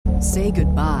Say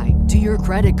goodbye to your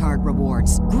credit card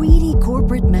rewards. Greedy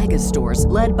corporate mega stores,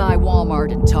 led by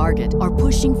Walmart and Target, are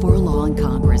pushing for a law in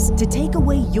Congress to take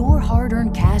away your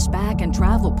hard-earned cash back and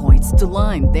travel points to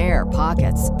line their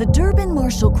pockets. The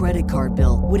Durbin-Marshall credit card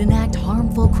bill would enact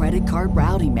harmful credit card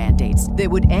routing mandates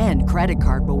that would end credit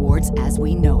card rewards as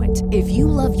we know it. If you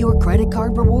love your credit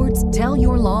card rewards, tell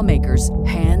your lawmakers,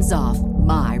 hands off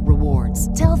my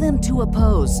rewards. Tell them to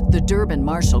oppose the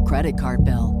Durbin-Marshall credit card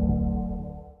bill.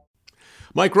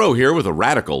 Mike Rowe here with a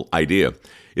radical idea.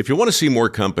 If you want to see more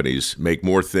companies make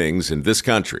more things in this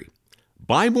country,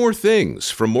 buy more things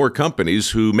from more companies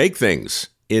who make things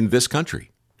in this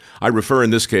country. I refer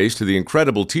in this case to the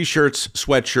incredible t-shirts,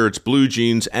 sweatshirts, blue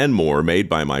jeans, and more made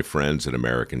by my friends at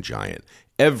American Giant.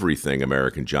 Everything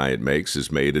American Giant makes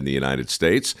is made in the United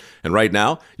States. And right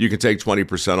now, you can take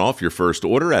 20% off your first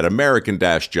order at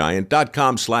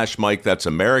american-giant.com/Mike. That's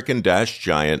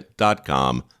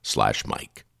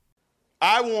american-giant.com/Mike.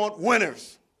 I want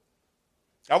winners.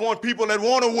 I want people that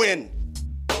want to win.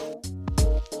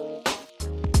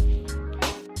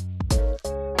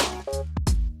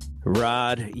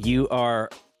 Rod, you are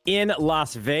in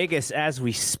Las Vegas as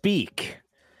we speak.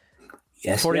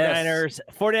 Yes,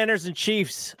 49ers and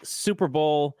Chiefs Super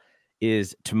Bowl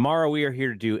is tomorrow. We are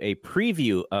here to do a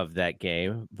preview of that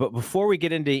game. But before we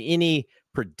get into any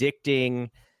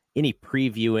predicting, any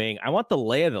previewing, I want the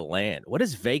lay of the land. What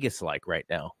is Vegas like right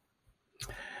now?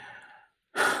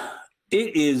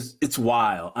 It's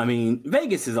wild. I mean,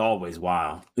 Vegas is always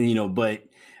wild, but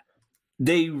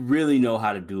they really know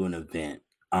how to do an event.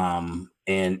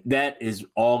 And that is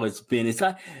all it's been. It's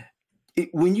like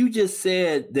when you just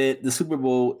said that the Super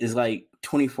Bowl is like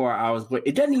 24 hours, but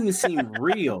it doesn't even seem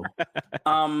real.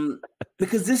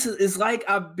 Because it's like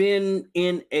I've been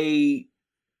in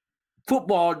some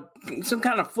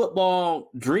kind of football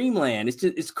dreamland.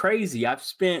 It's crazy. I've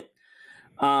spent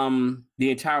I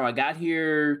got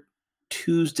here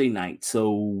Tuesday night,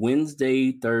 so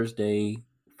Wednesday, Thursday,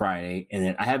 Friday, and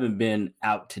then I haven't been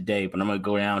out today, but I'm gonna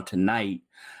go down tonight.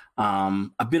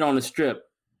 I've been on the strip,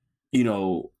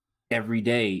 every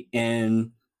day, and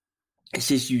it's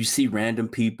just you see random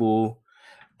people.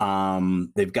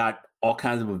 They've got all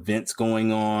kinds of events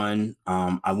going on.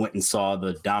 I went and saw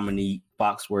the Dominique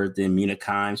Foxworth and Mina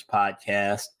Kimes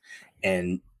podcast,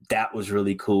 and that was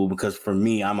really cool because for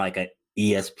me, I'm like an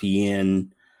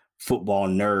ESPN football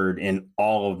nerd, and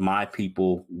all of my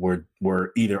people were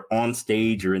either on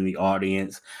stage or in the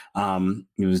audience. It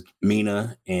was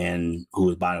Mina, and who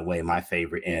was, by the way, my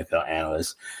favorite NFL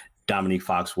analyst, Dominique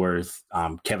Foxworth,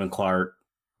 Kevin Clark,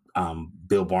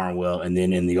 Bill Barnwell, and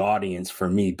then in the audience for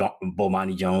me,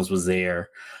 Bomani Jones was there.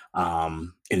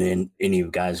 And then any of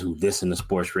the guys who listen to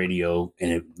sports radio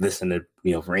and listen to,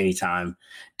 for any time,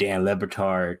 Dan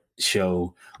Lebertard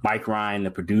show, Mike Ryan,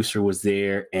 the producer, was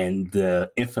there, and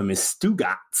the infamous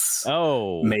Stugotz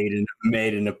made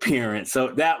an appearance. So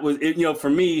that was, for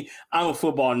me, I'm a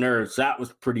football nerd, so that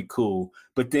was pretty cool.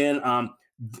 But then a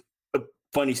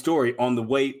funny story, on the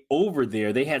way over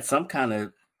there, they had some kind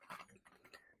of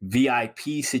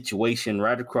VIP situation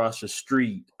right across the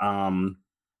street.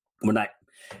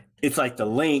 It's like the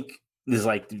link,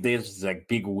 there's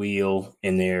big wheel,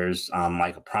 and there's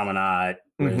like a promenade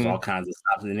where there's all kinds of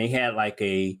stuff. And then they had like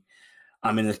in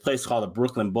this place called the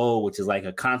Brooklyn Bowl, which is like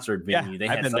a concert venue. They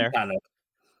had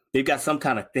some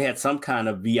kind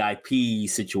of VIP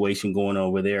situation going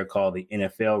over there called the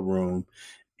NFL room.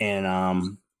 And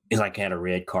it's like had a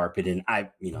red carpet, and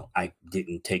I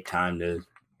didn't take time to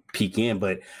peek in,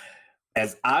 but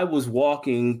as I was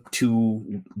walking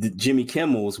to the Jimmy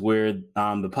Kimmel's where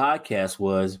the podcast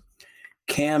was,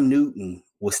 Cam Newton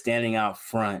was standing out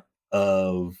front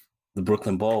of the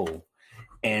Brooklyn Bowl,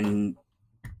 and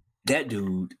that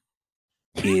dude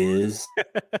is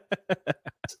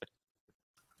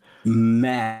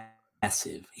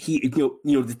massive. He,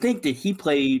 to think that he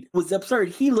played was absurd.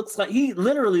 He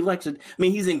literally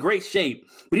he's in great shape,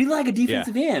 but he's like a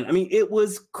defensive end. I mean, it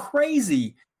was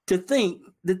crazy to think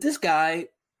that this guy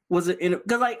was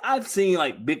because I've seen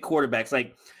like big quarterbacks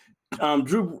like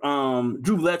Drew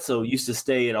Bledsoe used to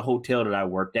stay at a hotel that I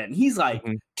worked at, and he's like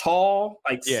tall,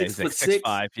 like 6'6",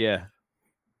 6'5",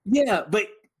 yeah, but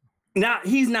now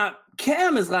he's not.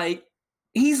 Cam is like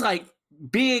he's like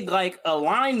big, like a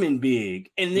lineman big,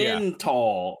 and then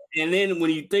tall, and then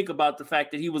when you think about the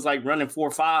fact that he was like running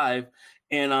 4.5,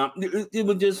 and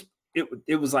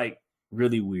it was like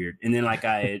really weird. And then, like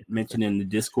I had mentioned in the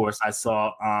discourse, I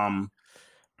saw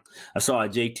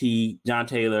JT, John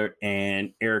Taylor,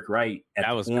 and Eric Wright at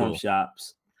the Forum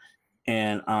Shops,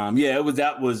 and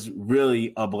that was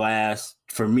really a blast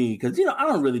for me because I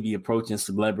don't really be approaching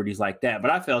celebrities like that, but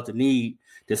I felt the need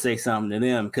to say something to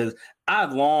them, because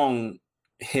I've long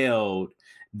held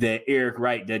that Eric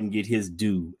Wright doesn't get his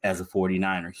due as a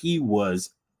 49er. He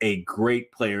was a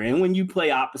great player. And when you play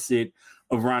opposite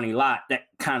of Ronnie Lott, that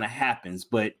kind of happens.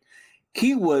 But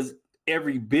he was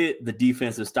every bit the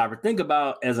defensive stopper. Think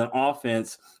about as an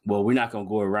offense, well, we're not going to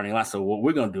go with Ronnie Lott. So what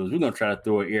we're going to do is we're going to try to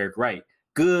throw at Eric Wright.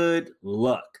 Good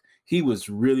luck. He was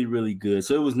really, really good.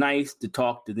 So it was nice to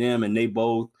talk to them, and they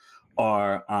both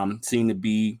are seem to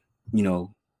be,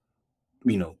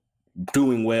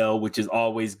 doing well, which is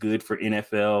always good for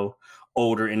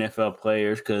older NFL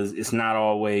players, because it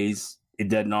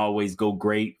doesn't always go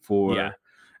great for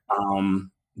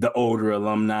the older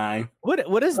alumni.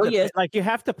 What is like you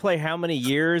have to play how many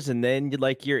years and then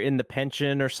you're in the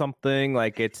pension or something?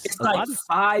 Like it's like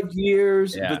 5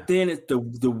 years, but then it's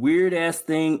the weird ass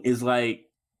thing is like,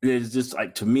 there's just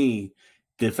like, to me,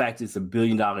 the fact it's $1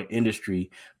 billion industry,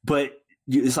 but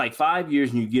it's like 5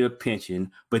 years and you get a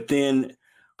pension, but then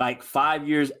like 5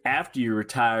 years after you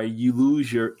retire, you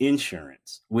lose your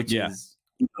insurance, which is,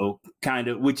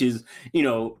 which is,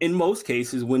 in most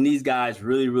cases when these guys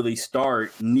really, really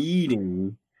start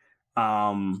needing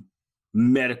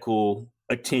medical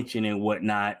attention and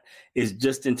whatnot, is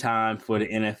just in time for the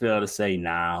NFL to say,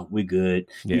 nah, we're good.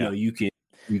 Yeah. You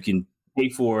can pay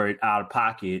for it out of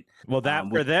pocket. Well, that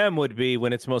for them would be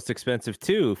when it's most expensive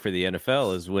too for the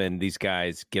NFL, is when these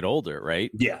guys get older,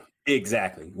 right? Yeah,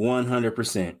 exactly.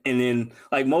 100%. And then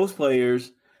like most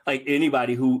players, like any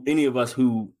of us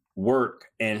who work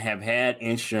and have had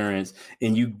insurance,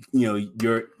 and you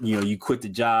quit the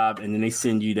job and then they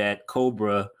send you that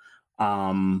COBRA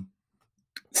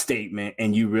statement,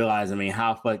 and you realize,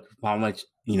 how much,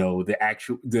 you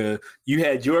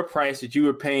had your price that you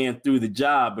were paying through the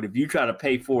job, but if you try to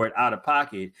pay for it out of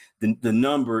pocket, the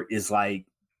number is like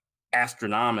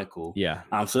astronomical. Yeah.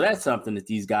 So that's something that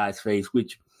these guys face,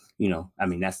 which,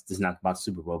 that's just not about the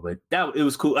Super Bowl, but it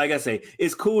was cool. Like I say,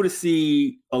 it's cool to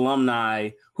see alumni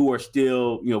who are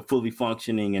still, fully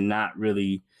functioning and not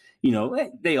really,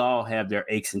 they all have their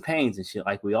aches and pains and shit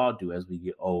like we all do as we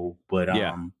get old. But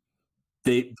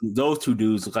those two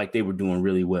dudes look like they were doing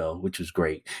really well, which was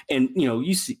great. And,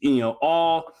 you see,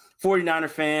 all 49er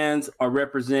fans are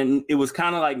representing. It was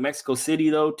kind of like Mexico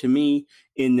City, though, to me,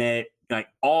 in that like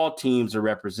all teams are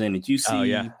represented. You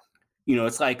see,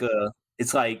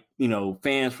 it's like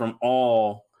fans from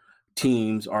all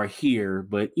teams are here,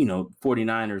 but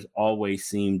 49ers always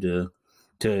seem to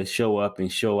show up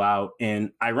and show out.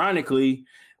 And ironically,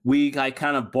 we like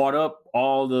kind of bought up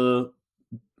all of the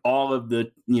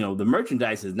the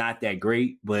merchandise is not that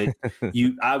great, but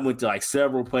I went to like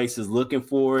several places looking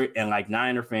for it, and like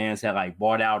Niner fans had like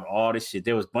bought out all this shit.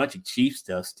 There was a bunch of Chief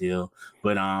stuff still,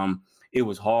 but it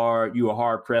was hard. You were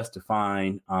hard pressed to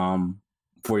find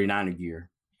 49er gear.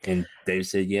 And they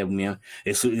said, yeah, man,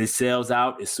 it sells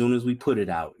out as soon as we put it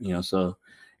out, so,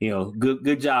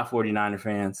 good job, 49er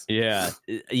fans. Yeah.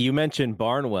 You mentioned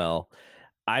Barnwell.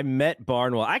 I met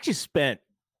Barnwell. I actually spent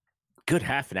good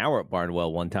half an hour at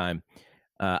Barnwell one time.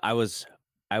 I was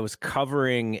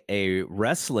covering a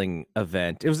wrestling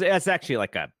event. It's actually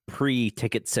like a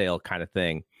pre-ticket sale kind of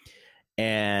thing.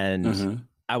 And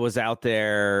I was out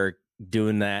there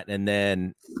doing that. And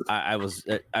then I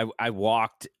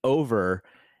walked over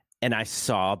and I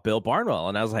saw Bill Barnwell,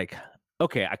 and I was like,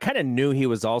 okay, I kind of knew he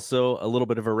was also a little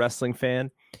bit of a wrestling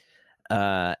fan.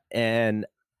 And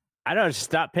I don't know, just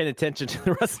stopped paying attention to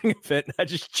the wrestling event. I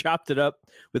just chopped it up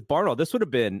with Barnwell. This would have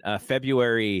been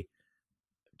January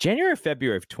or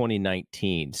February of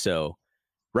 2019. So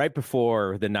right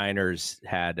before the Niners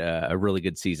had a really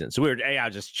good season. So when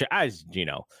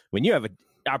you have an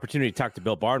opportunity to talk to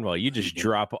Bill Barnwell, you just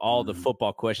drop all the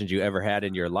football questions you ever had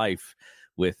in your life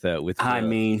with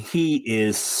he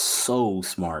is so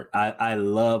smart. I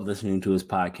love listening to his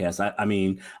podcast.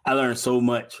 I learned so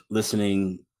much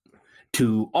listening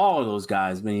to all of those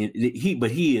guys.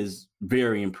 He is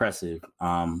very impressive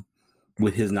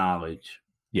with his knowledge.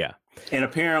 Yeah. And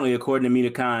apparently, according to Mina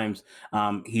Kimes,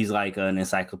 he's like an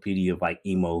encyclopedia of like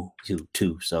emo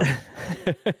too. So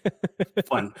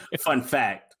fun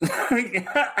fact.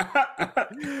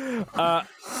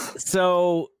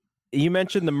 So you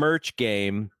mentioned the merch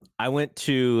game. I went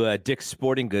to Dick's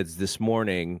Sporting Goods this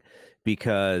morning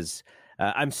because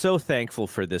I'm so thankful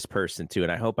for this person too,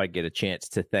 and I hope I get a chance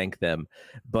to thank them.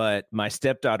 But my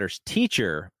stepdaughter's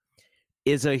teacher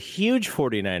is a huge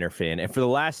 49er fan, and for the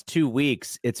last 2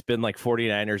 weeks, it's been like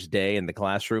 49ers Day in the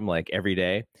classroom, like every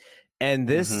day. And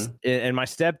and my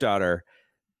stepdaughter,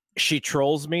 she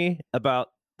trolls me about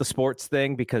the sports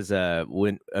thing because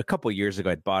when a couple years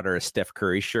ago, I bought her a Steph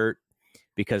Curry shirt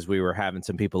because we were having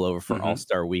some people over for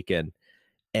All-Star weekend.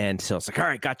 And so it's like, all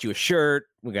right, got you a shirt.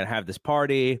 We're going to have this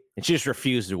party. And she just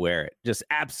refused to wear it. Just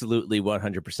absolutely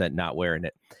 100% not wearing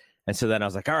it. And so then I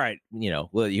was like, all right,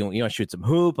 well, you want to shoot some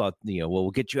hoop?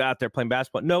 We'll get you out there playing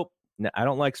basketball. Nope. No, I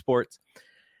don't like sports.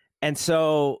 And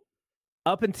so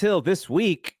up until this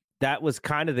week, that was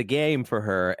kind of the game for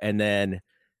her. And then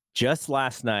just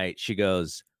last night, she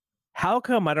goes, how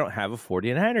come I don't have a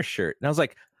 49ers shirt? And I was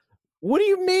like, what do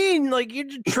you mean? Like, you're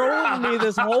trolling me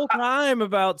this whole time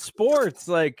about sports.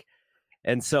 Like,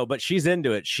 and so, but she's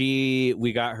into it.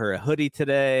 We got her a hoodie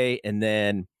today, and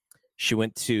then she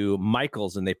went to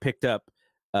Michael's and they picked up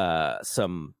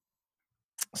some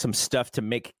stuff to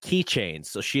make keychains.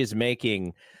 So she is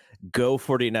making Go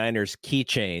 49ers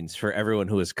keychains for everyone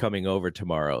who is coming over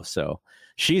tomorrow. So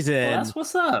she's in. Well, that's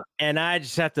what's up. And I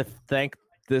just have to thank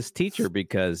this teacher,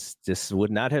 because this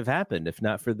would not have happened if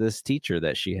not for this teacher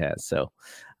that she has. So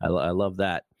I love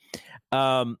that.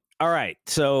 All right.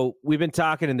 So we've been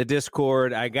talking in the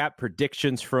Discord. I got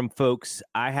predictions from folks.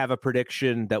 I have a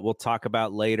prediction that we'll talk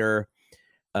about later.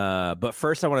 But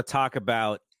first I want to talk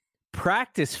about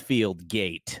practice field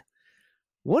gate.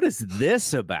 What is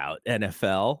this about,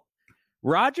 NFL?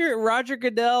 Roger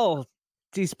Goodell.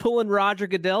 He's pulling Roger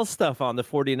Goodell stuff on the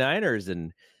 49ers,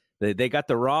 and they got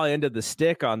the raw end of the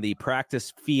stick on the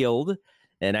practice field,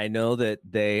 and I know that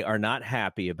they are not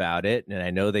happy about it, and I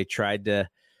know they tried to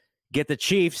get the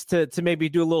Chiefs to maybe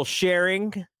do a little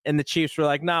sharing, and the Chiefs were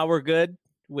like, nah, we're good.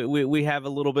 We have a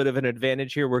little bit of an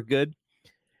advantage here. We're good.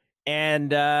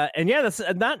 And yeah, that's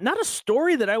not a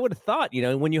story that I would have thought.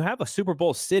 When you have a Super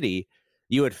Bowl city,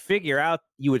 you would think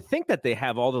that they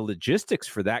have all the logistics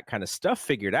for that kind of stuff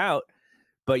figured out.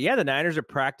 But yeah, the Niners are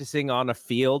practicing on a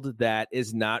field that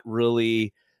is not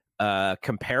really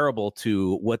comparable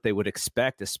to what they would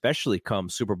expect, especially come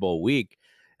Super Bowl week.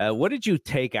 What did you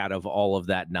take out of all of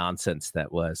that nonsense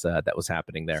that was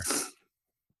happening there?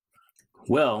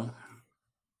 Well,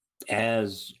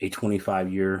 as a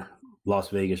 25-year Las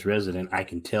Vegas resident, I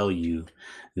can tell you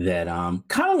that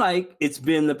kind of like it's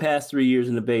been the past 3 years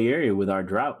in the Bay Area with our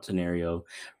drought scenario,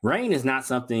 rain is not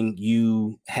something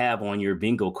you have on your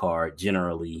bingo card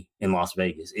generally in Las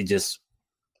Vegas. It just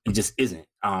isn't.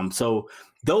 So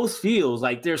those fields,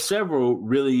 like there's several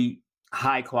really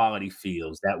high quality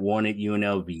fields, that one at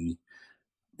UNLV.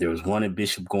 There was one at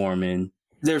Bishop Gorman.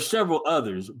 There's several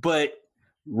others, but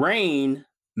rain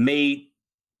made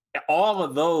all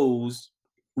of those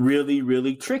really,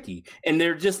 really tricky. And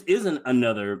there just isn't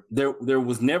another, there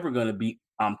was never going to be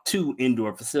two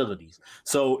indoor facilities.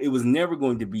 So it was never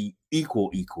going to be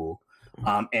equal.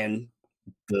 And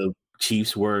the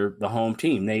Chiefs were the home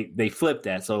team. They flipped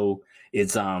that. So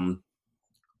it's AFC,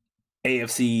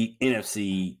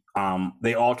 NFC,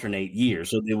 they alternate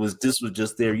years. So this was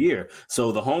just their year.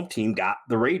 So the home team got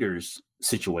the Raiders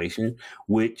situation,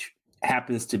 which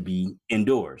happens to be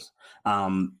indoors.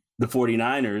 The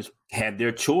 49ers had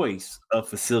their choice of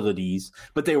facilities,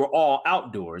 but they were all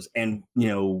outdoors. And,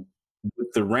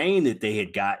 with the rain that they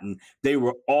had gotten, they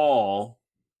were all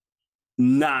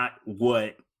not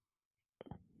what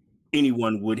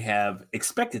anyone would have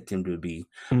expected them to be.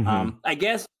 Mm-hmm. I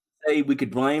guess we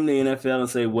could blame the NFL and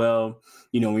say, well,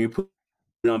 when you're putting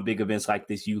on big events like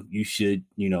this, you should,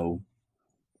 you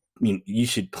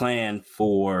should plan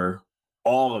for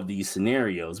all of these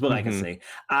scenarios. But like I say,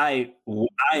 I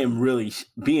am really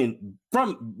being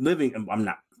I'm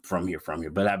not from here,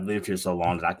 but I've lived here so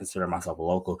long that I consider myself a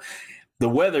local. The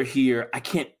weather here, I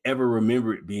can't ever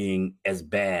remember it being as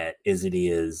bad as it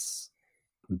is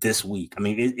this week. I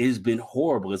mean, it has been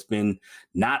horrible. It's been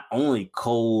not only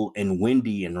cold and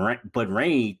windy but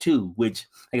rainy too, which,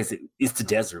 like I said, it's the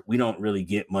desert. We don't really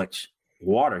get much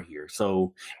water here.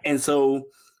 So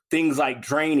things like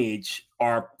drainage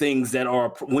are things that are,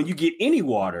 when you get any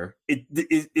water,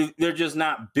 they're just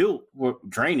not built for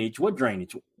drainage. What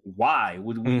drainage? Why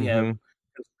would we have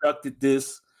constructed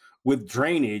this with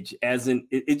drainage? As in,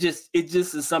 it just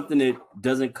is something that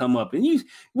doesn't come up. And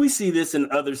we see this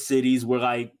in other cities where,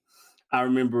 like, I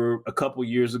remember a couple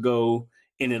years ago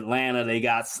in Atlanta, they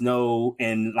got snow,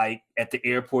 and like at the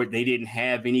airport, they didn't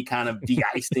have any kind of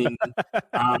de-icing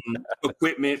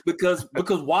equipment because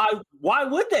why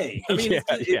would they? I mean,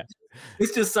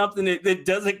 it's just something that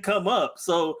doesn't come up.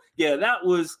 So yeah, that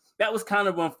was kind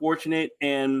of unfortunate.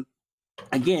 And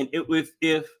again,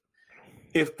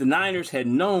 if the Niners had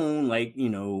known, like,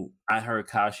 I heard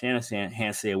Kyle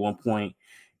Shanahan say at one point,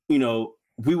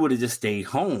 we would have just stayed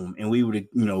home and we would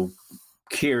have,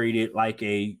 carried it like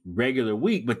a regular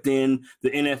week. But then the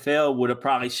NFL would have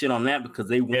probably shit on that because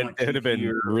they would have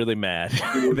been really mad.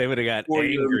 They would have got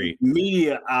angry.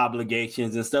 Media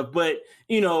obligations and stuff. But,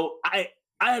 I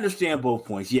understand both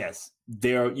points. Yes,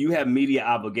 you have media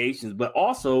obligations, but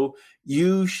also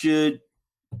you should,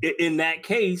 in that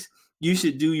case, you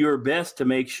should do your best to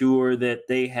make sure that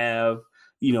they have,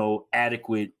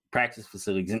 adequate practice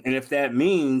facilities. And if that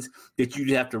means that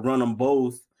you have to run them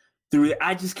both through,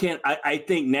 I just can't. I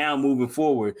think now moving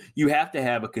forward, you have to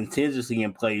have a contingency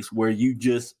in place where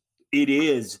it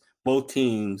is both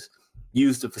teams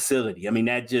use the facility. I mean,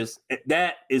 that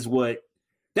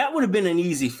would have been an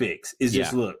easy fix. Is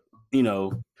just look,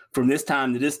 from this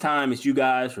time to this time, it's you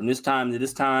guys. From this time to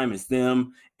this time, it's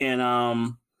them.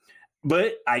 And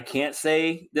but I can't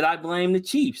say that I blame the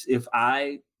Chiefs. If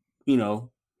I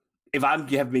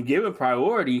have been given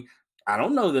priority, I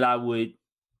don't know that I would,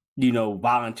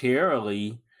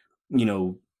 voluntarily,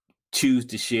 choose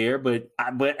to share. But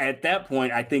at that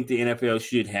point, I think the NFL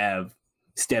should have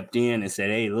stepped in and said,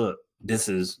 "Hey, look, this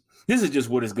is just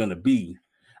what it's going to be."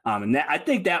 And I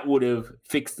think that would have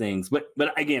fixed things. But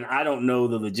again, I don't know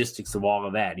the logistics of all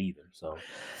of that either. So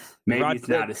maybe it's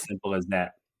not as simple as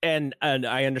that. And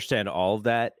I understand all of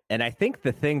that. And I think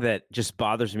the thing that just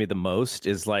bothers me the most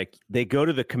is like they go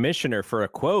to the commissioner for a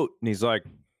quote and he's like,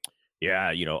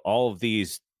 yeah, all of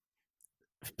these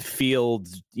field,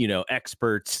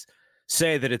 experts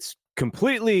say that it's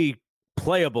completely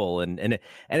playable. And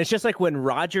it's just like when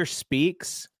Roger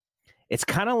speaks, it's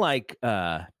kind of like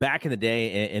back in the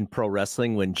day in pro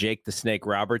wrestling when Jake the Snake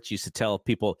Roberts used to tell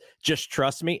people, just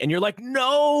trust me. And you're like,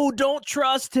 no, don't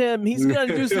trust him. He's going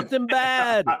to do something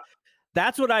bad.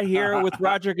 That's what I hear with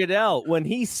Roger Goodell. When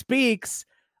he speaks,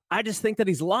 I just think that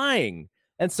he's lying.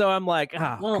 And so I'm like,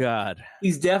 God.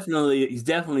 He's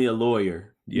definitely a lawyer.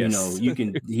 Yes. You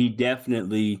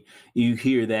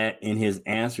hear that in his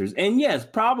answers. And yes,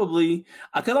 probably,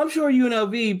 because I'm sure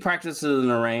UNLV practices in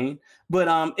the rain,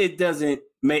 but it doesn't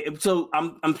make, so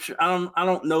I'm sure, I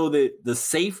don't know that the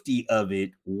safety of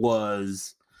it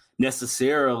was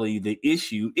necessarily the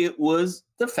issue. It was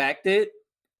the fact that,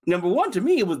 number one, to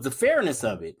me, it was the fairness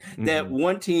of it, that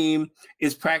one team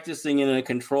is practicing in a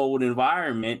controlled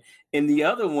environment and the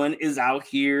other one is out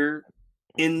here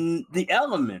in the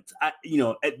elements.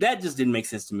 That just didn't make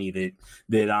sense to me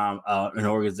that an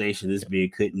organization this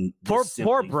big couldn't.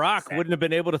 Poor Brock wouldn't have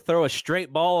been able to throw a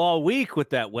straight ball all week with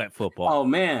that wet football. Oh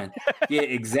man, yeah,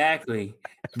 exactly.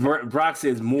 Brock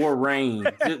says more rain,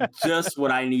 just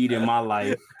what I need in my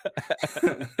life.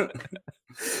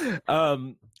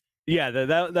 Yeah,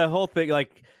 the whole thing,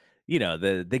 like,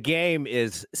 the game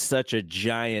is such a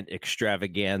giant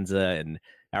extravaganza, and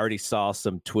I already saw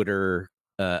some Twitter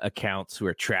accounts who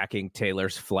are tracking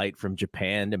Taylor's flight from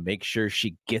Japan to make sure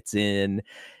she gets in.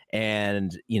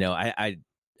 And,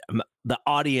 the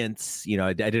audience,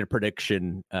 I did a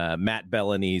prediction, Matt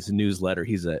Bellany's newsletter.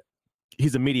 He's a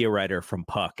media writer from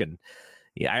Puck. And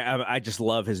yeah, I just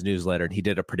love his newsletter. And he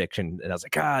did a prediction and I was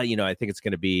like, I think it's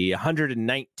going to be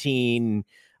 119.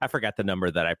 I forgot the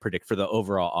number that I predict for the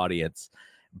overall audience.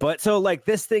 But so like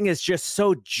this thing is just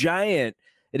so giant.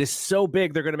 It is so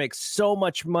big. They're going to make so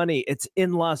much money. It's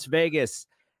in Las Vegas.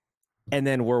 And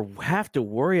then have to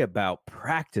worry about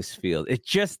practice field. It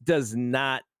just does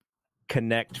not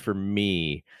connect for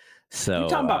me. So you're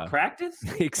talking about practice?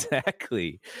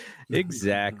 Exactly.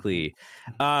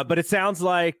 But it sounds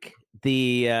like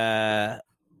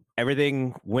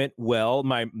everything went well.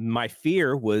 My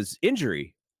fear was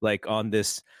injury, like on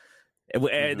this.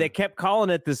 They kept calling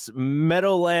it this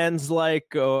Meadowlands like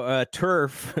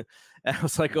turf. And I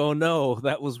was like, oh no,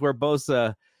 that was where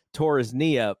Bosa tore his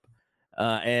knee up.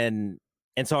 And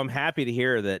so I'm happy to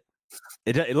hear that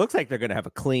it looks like they're going to have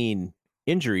a clean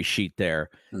injury sheet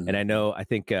there. And I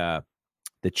think the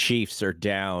Chiefs are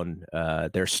down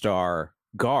their star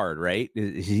guard, right?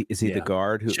 Is he the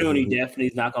guard? Chooney definitely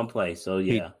is not going to play. So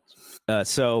yeah.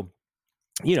 So,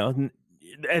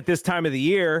 at this time of the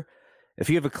year,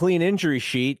 if you have a clean injury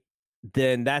sheet,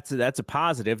 then that's a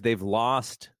positive. They've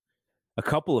lost a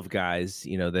couple of guys,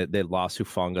 they lost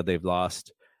Hufanga, they've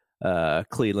lost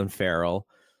Cleveland Farrell.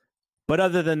 But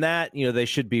other than that, they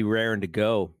should be raring to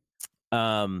go.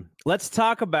 Let's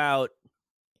talk about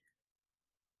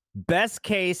best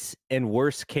case and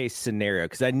worst case scenario,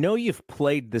 because I know you've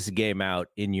played this game out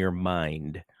in your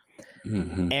mind.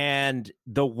 And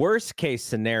the worst case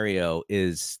scenario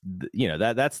is,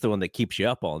 that's the one that keeps you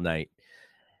up all night.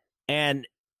 And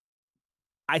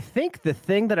I think the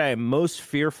thing that I am most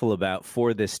fearful about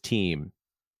for this team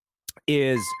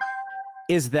is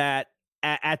that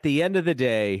at the end of the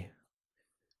day,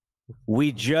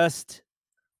 we just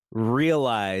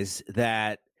realize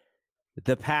that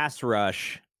the pass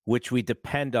rush, which we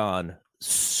depend on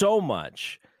so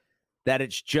much, that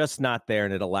it's just not there,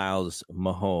 and it allows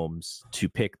Mahomes to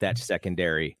pick that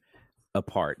secondary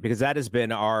apart, because that has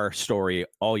been our story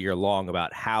all year long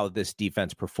about how this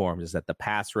defense performs, is that the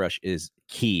pass rush is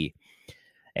key.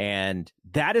 And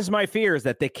that is my fear, is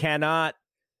that they cannot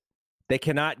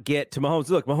get to Mahomes.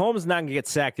 Look, Mahomes is not going to get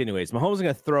sacked anyways. Mahomes is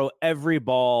going to throw every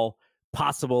ball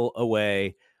possible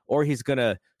away, or he's going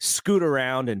to scoot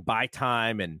around and buy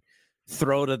time and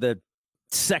throw to the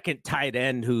second tight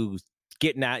end who's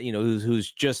getting out,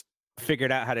 who's just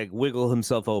figured out how to wiggle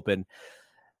himself open.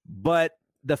 But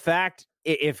the fact,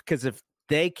 if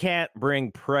they can't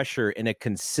bring pressure in a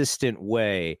consistent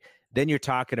way, then you're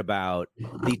talking about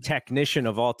the technician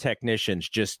of all technicians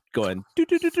just going,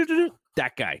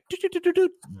 that guy,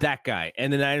 that guy,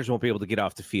 and the Niners won't be able to get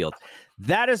off the field.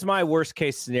 That is my worst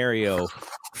case scenario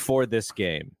for this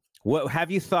game. What have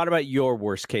you thought about your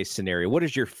worst case scenario? What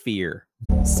is your fear?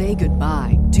 Say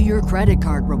goodbye to your credit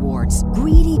card rewards.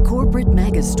 Greedy corporate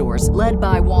mega stores, led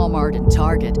by Walmart and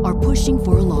Target, are pushing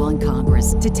for a law in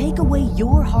Congress to take away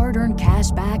your hard-earned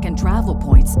cash back and travel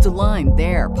points to line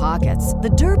their pockets. The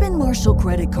Durbin-Marshall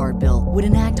credit card bill would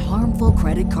enact harmful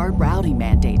credit card routing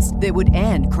mandates that would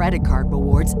end credit card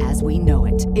rewards as we know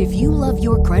it. If you love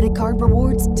your credit card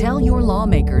rewards, tell your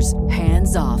lawmakers,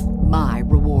 hands off my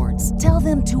rewards. Tell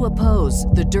them to oppose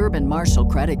the Durbin-Marshall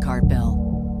credit card bill.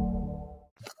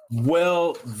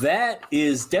 Well, that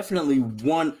is definitely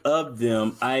one of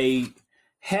them. I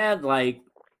had my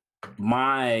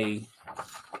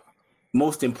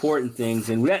most important things,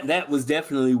 and that was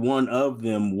definitely one of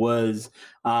them. Was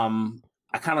I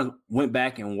kind of went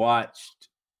back and watched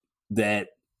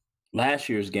that last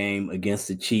year's game against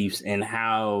the Chiefs and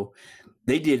how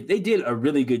they did a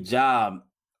really good job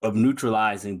of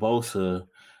neutralizing Bosa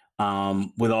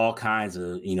with all kinds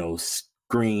of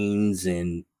screens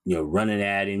and running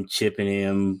at him, chipping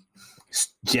him,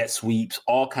 jet sweeps,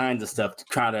 all kinds of stuff to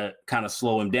try to kind of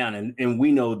slow him down. And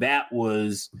we know that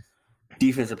was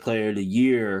Defensive Player of the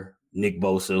Year, Nick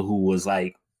Bosa, who was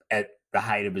like at the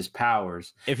height of his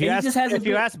powers. If you ask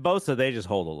Bosa, they just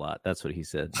hold a lot. That's what he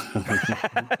said.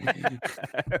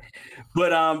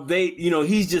 But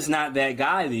he's just not that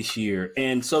guy this year.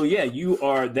 And so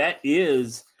that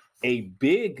is a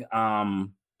big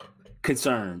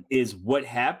concern, is what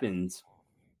happens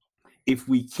if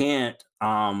we can't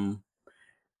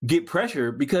get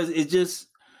pressure, because it just,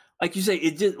 like you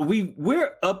say,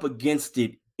 we're up against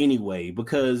it anyway,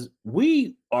 because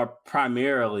we are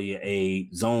primarily a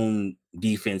zone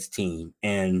defense team.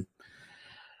 And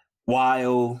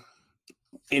while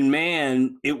in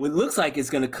man, it looks like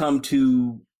it's going to come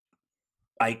to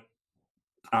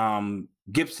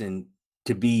Gibson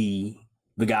to be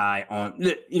the guy on,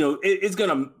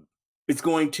 it's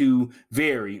going to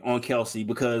vary on Kelsey,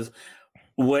 because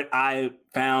what I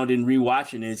found in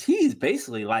rewatching is he's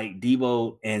basically like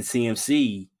Debo and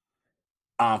CMC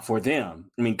for them.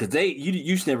 I mean, because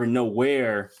you just never know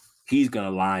where he's going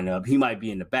to line up. He might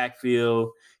be in the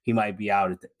backfield. He might be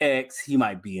out at the X. He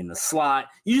might be in the slot.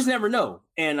 You just never know.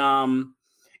 And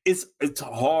it's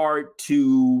hard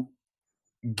to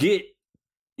get,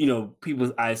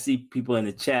 people. I see people in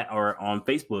the chat or on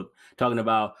Facebook talking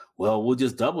about, well, we'll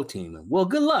just double team him. Well,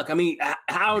 good luck. I mean,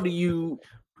 how do you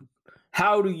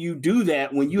do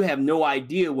that when you have no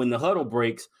idea when the huddle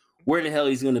breaks where the hell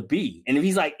he's going to be? And if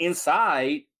he's like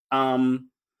inside,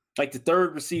 like the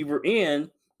third receiver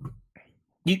in,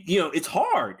 it's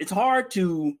hard. It's hard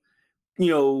to,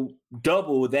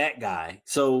 double that guy.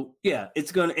 So yeah,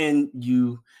 it's going to, and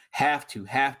you have to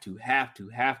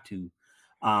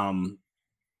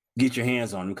get your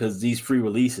hands on him, because these free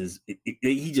releases,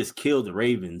 he just killed the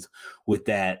Ravens with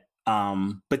that.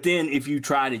 But then if you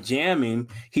try to jam him,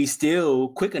 he's still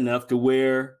quick enough to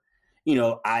where,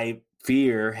 I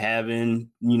fear having,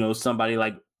 somebody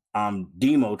like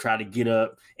Demo try to get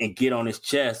up and get on his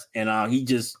chest, and he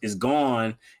just is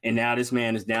gone. And now this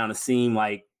man is down the seam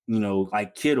like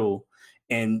Kittle,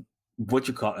 and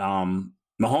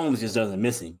Mahomes just doesn't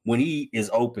miss him. When he is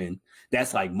open,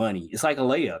 that's like money. It's like a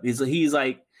layup. He's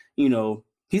like,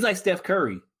 he's like Steph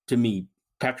Curry to me.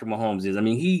 Patrick Mahomes is. I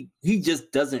mean, he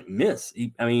just doesn't miss.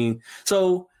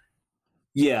 So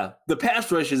yeah, the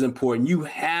pass rush is important. You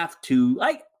have to,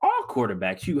 like all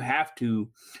quarterbacks, you have to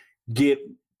get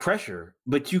pressure,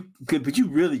 but you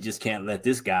really just can't let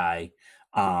this guy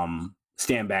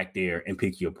stand back there and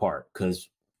pick you apart, because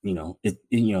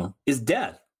it's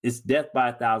death. It's death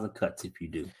by 1,000 cuts if you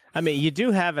do. I mean, you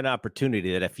do have an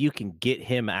opportunity that if you can get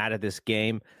him out of this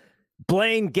game,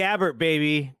 Blaine Gabbert,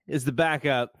 baby, is the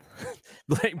backup.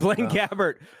 Blaine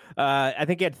Gabbert, I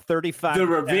think he had 35. The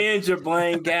revenge of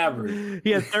Blaine Gabbert.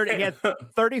 He had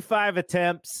 35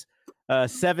 attempts,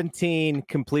 17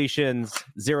 completions,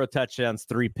 0 touchdowns,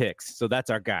 3 picks. So that's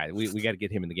our guy. We got to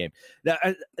get him in the game. Now,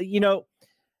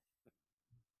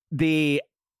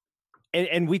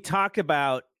 and we talk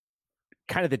about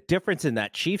kind of the difference in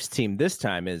that Chiefs team this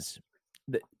time is,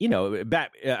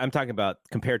 I'm talking about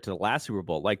compared to the last Super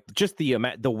Bowl, like just the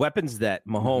weapons that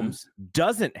Mahomes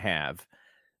doesn't have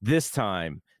this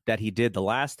time that he did the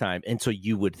last time. And so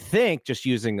you would think, just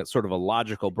using sort of a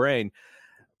logical brain,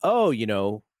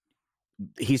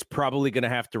 he's probably going to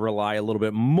have to rely a little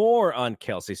bit more on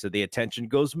Kelsey. So the attention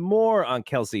goes more on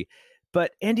Kelsey.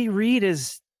 But Andy Reid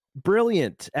is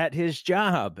brilliant at his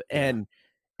job. And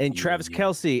Travis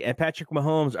Kelce and Patrick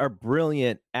Mahomes are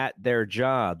brilliant at their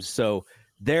jobs. So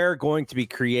they're going to be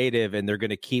creative, and they're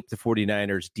going to keep the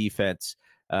 49ers defense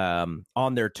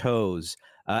on their toes.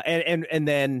 And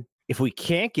then if we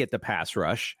can't get the pass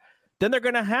rush, then they're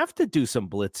going to have to do some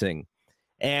blitzing.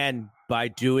 And by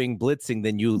doing blitzing,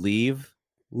 then you leave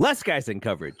less guys in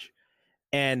coverage.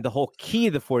 And the whole key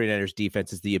of the 49ers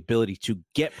defense is the ability to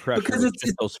get pressure with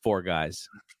just those 4 guys.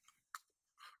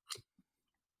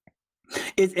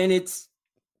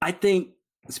 I think,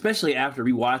 especially after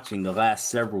rewatching the last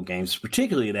several games,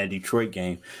 particularly that Detroit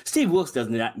game, Steve Wilks does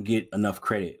not get enough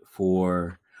credit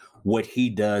for what he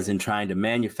does in trying to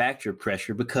manufacture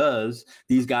pressure because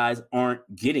these guys aren't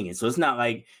getting it. So it's not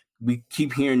like we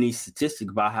keep hearing these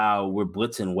statistics about how we're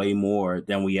blitzing way more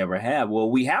than we ever have. Well,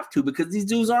 we have to, because these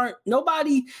dudes aren't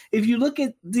nobody. If you look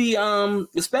at the,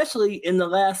 especially in the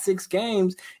last 6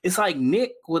 games, it's like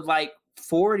Nick with like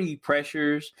 40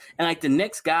 pressures, and like the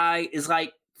next guy is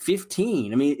like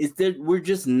 15. I mean, we're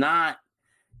just not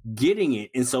getting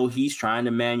it, and so he's trying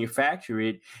to manufacture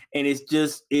it, and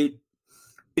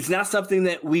it's not something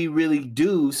that we really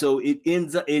do. So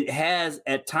it has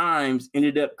at times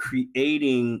ended up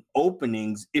creating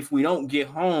openings. If we don't get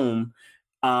home,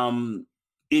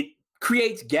 it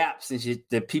creates gaps and shit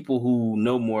that people who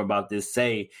know more about this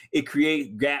say. It creates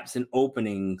gaps and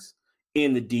openings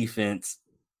in the defense.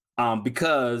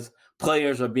 Because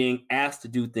players are being asked to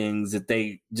do things that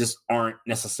they just aren't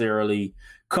necessarily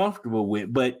comfortable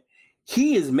with. But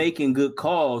he is making good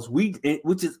calls. Which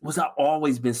is what I've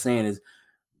always been saying is,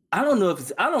 I don't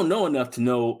know enough to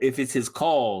know if it's his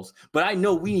calls, but I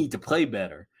know we need to play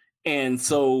better. And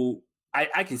so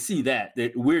I can see that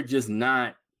we're just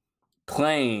not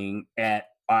playing at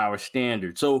our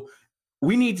standard. So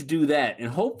we need to do that. And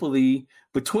hopefully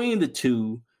between the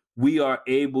two, we are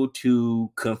able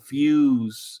to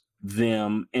confuse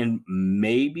them and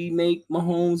maybe make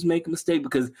Mahomes make a mistake,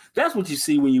 because that's what you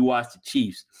see when you watch the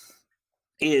Chiefs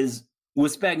is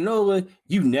with Spagnuolo,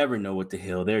 you never know what the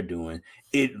hell they're doing.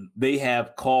 They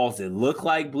have calls that look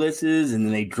like blitzes, and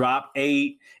then they drop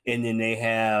 8, and then they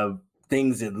have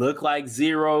things that look like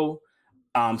 0.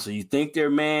 So you think they're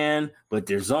man, but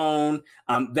they're zone.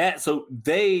 So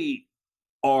they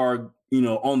are,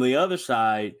 on the other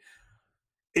side,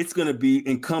 it's going to be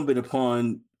incumbent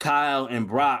upon Kyle and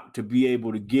Brock to be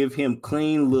able to give him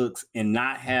clean looks and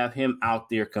not have him out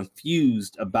there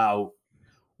confused about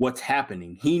what's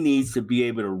happening. He needs to be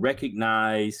able to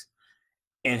recognize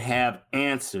and have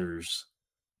answers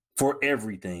for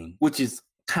everything, which is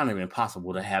kind of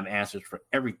impossible to have answers for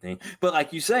everything. But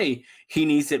like you say, he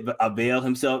needs to avail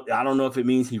himself. I don't know if it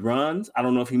means he runs. I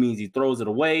don't know if he means he throws it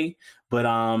away, but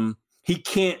he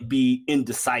can't be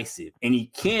indecisive, and he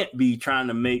can't be trying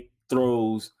to make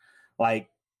throws like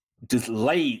just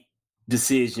late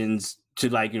decisions to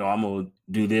like, I'm going to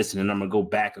do this and then I'm going to go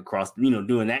back across,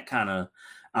 doing that kind of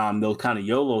those kind of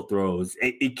YOLO throws.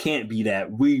 It can't be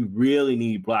that. We really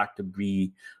need Brock to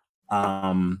be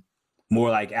more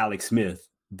like Alex Smith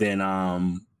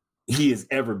than he has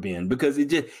ever been, because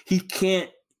he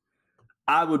can't.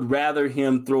 I would rather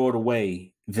him throw it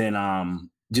away than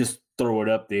just throw it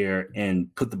up there and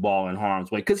put the ball in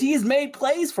harm's way, because he has made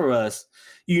plays for us,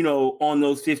 on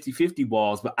those 50-50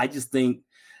 balls. But I just think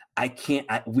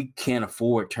we can't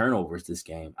afford turnovers this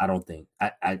game. I don't think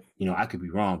I could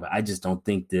be wrong, but I just don't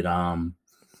think that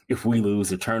if we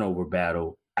lose a turnover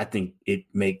battle, I think it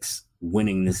makes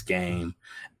winning this game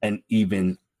an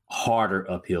even harder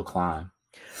uphill climb.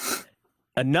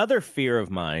 Another fear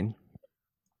of mine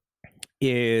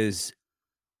is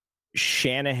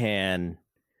Shanahan,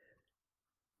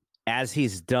 as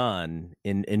he's done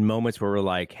in moments where we're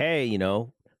like, hey,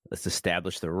 let's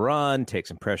establish the run, take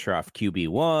some pressure off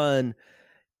QB1.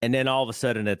 And then all of a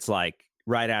sudden it's like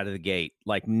right out of the gate,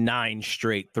 like 9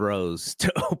 straight throws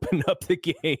to open up the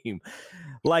game.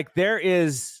 Like there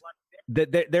is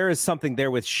something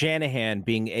there with Shanahan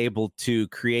being able to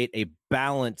create a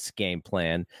balanced game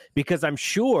plan, because I'm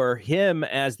sure him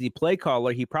as the play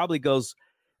caller, he probably goes,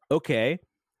 okay,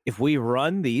 if we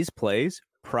run these plays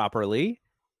properly,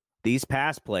 these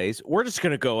pass plays, we're just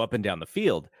going to go up and down the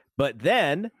field. But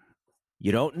then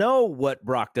you don't know what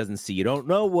Brock doesn't see. You don't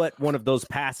know what one of those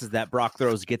passes that Brock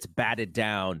throws gets batted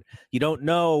down. You don't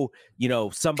know,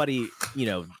 somebody,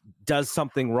 does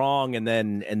something wrong and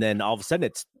then all of a sudden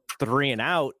it's 3 and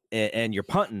out and you're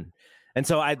punting. And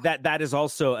so that is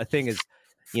also a thing is,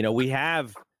 we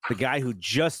have the guy who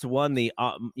just won the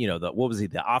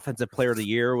offensive player of the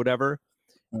year or whatever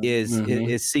is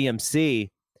CMC.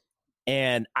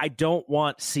 And I don't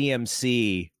want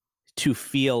CMC to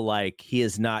feel like he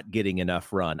is not getting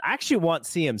enough run. I actually want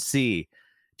CMC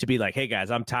to be like, hey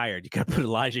guys, I'm tired. You got to put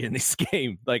Elijah in this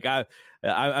game. Like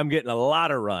I'm getting a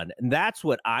lot of run. And that's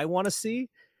what I want to see.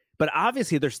 But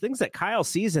obviously there's things that Kyle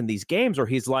sees in these games where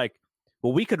he's like,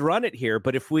 well, we could run it here,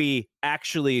 but if we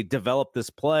actually develop this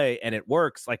play and it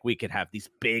works, like we could have these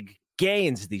big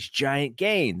gains, these giant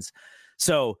gains.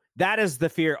 So that is the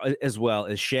fear as well,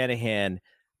 as Shanahan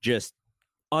just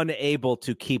unable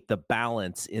to keep the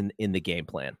balance in the game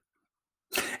plan.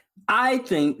 I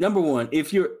think, number one,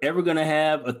 if you're ever going to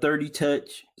have a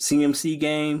 30-touch CMC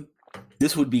game,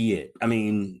 this would be it. I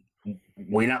mean,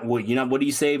 what are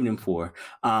you saving him for?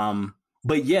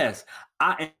 But yes,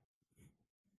 I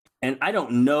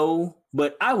don't know,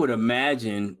 but I would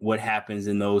imagine what happens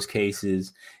in those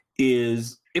cases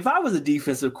is if I was a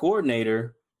defensive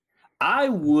coordinator, I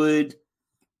would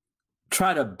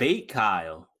try to bait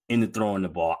Kyle into throwing the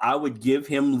ball. I would give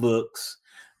him looks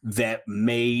that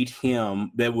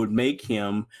would make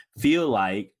him feel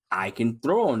like I can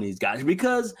throw on these guys.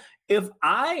 Because if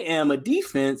I am a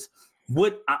defense,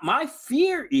 what my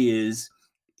fear is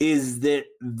that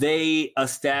they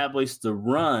establish the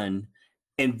run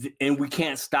and we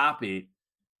can't stop it.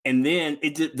 And then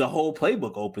the whole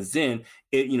playbook opens. Then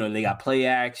they got play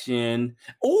action,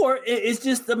 or it's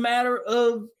just a matter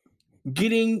of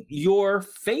getting your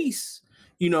face.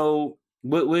 What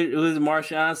does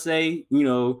Marshawn say?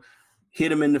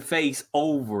 Hit him in the face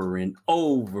over and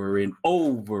over and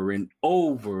over and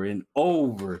over and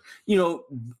over. You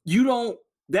don't.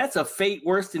 That's a fate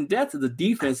worse than death of the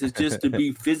defense, is just to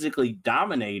be physically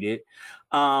dominated.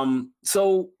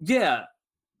 So yeah.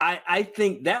 I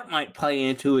think that might play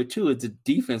into it too. It's the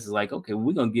defense is like, okay,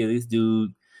 we're gonna give this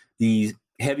dude these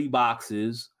heavy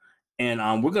boxes,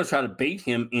 and we're gonna try to bait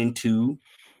him into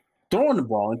throwing the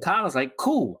ball. And Kyle's like,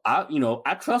 cool,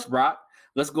 I trust Brock.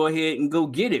 Let's go ahead and go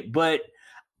get it. But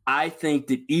I think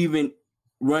that even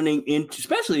running into,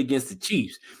 especially against the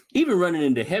Chiefs, even running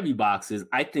into heavy boxes,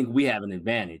 I think we have an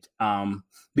advantage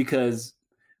because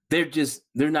they're just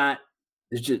not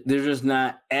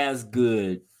as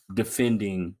good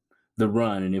defending the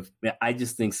run. And if I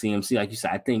just think CMC, like you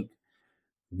said, I think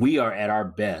we are at our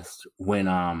best when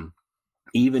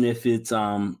even if it's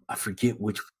I forget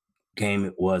which game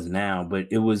it was now, but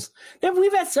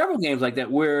we've had several games like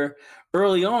that where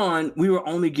early on we were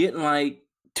only getting like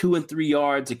 2 and 3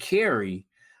 yards a carry,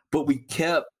 but we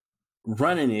kept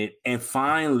running it, and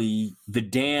finally the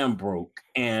dam broke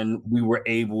and we were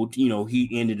able to, he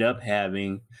ended up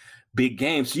having big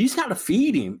games. So you just got to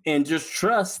feed him and just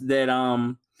trust that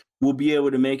we'll be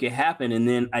able to make it happen. And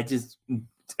then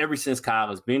ever since Kyle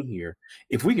has been here,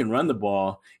 if we can run the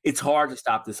ball, it's hard to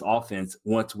stop this offense.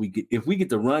 If we get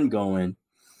the run going,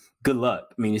 good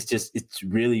luck. I mean, it's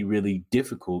really, really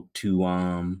difficult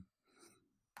to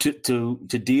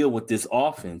deal with this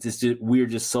offense. It's just, we're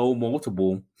just so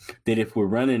multiple that if we're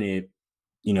running it,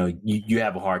 you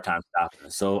have a hard time stopping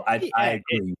us. So I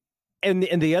agree. And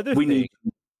the other thing,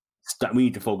 we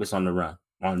need to focus on the run.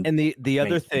 And the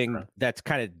other thing that's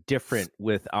kind of different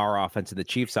with our offense and the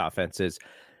Chiefs' offense is,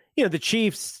 the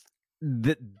Chiefs,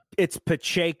 it's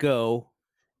Pacheco,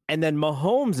 and then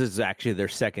Mahomes is actually their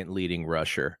second leading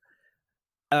rusher.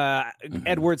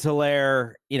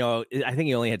 Edwards-Helaire, I think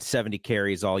he only had 70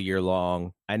 carries all year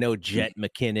long. I know Jet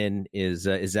McKinnon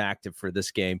is active for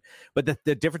this game, but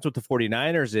the difference with the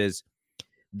 49ers is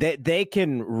that they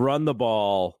can run the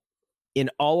ball in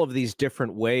all of these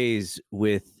different ways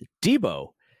with Debo,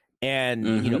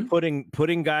 and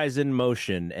putting guys in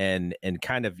motion and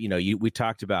kind of we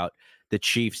talked about the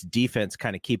Chiefs defense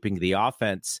kind of keeping the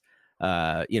offense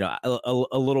a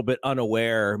little bit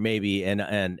unaware maybe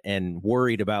and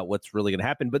worried about what's really going to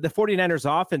happen. But the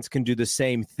 49ers offense can do the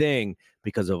same thing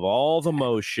because of all the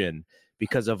motion,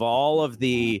 because of all of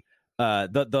the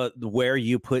where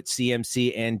you put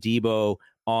CMC and Debo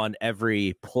on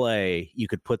every play. You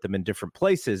could put them in different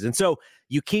places. And so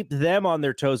you keep them on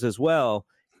their toes as well.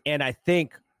 And I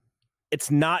think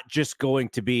it's not just going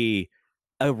to be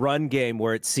a run game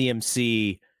where it's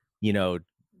CMC,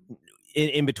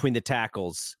 in between the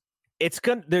tackles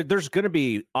there's gonna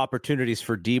be opportunities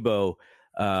for Debo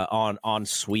on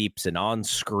sweeps and on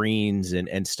screens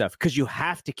and stuff, because you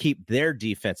have to keep their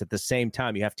defense at the same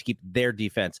time. You have to keep their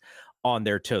defense on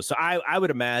their toes. So I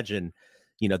would imagine,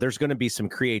 there's going to be some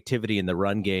creativity in the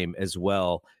run game as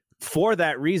well. For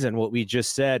that reason, what we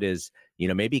just said is,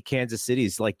 maybe Kansas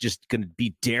City's like just going to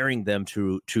be daring them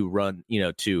to run,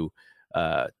 to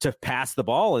pass the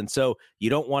ball. And so you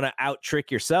don't want to out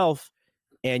trick yourself,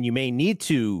 and you may need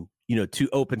to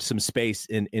open some space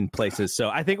in places. So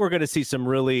I think we're going to see some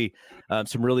really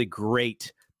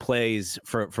great plays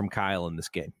from Kyle in this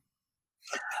game.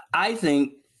 I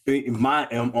think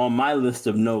on my list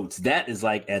of notes, that is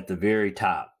like at the very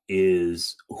top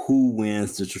is who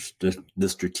wins the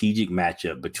strategic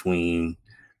matchup between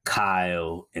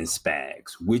Kyle and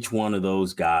Spags. Which one of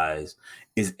those guys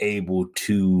is able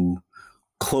to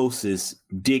closest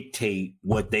dictate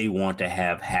what they want to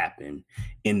have happen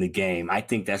in the game? I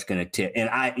think that's going to and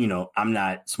I'm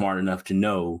not smart enough to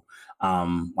know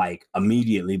like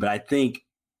immediately, but I think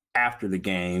after the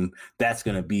game, that's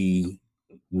going to be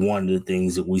one of the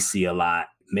things that we see a lot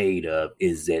made of,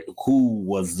 is that who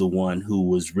was the one who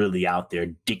was really out there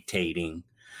dictating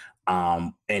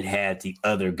and had the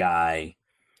other guy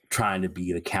trying to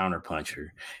be the counterpuncher.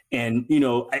 And,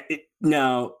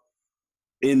 now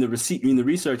in the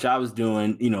research I was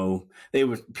doing,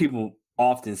 people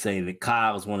often say that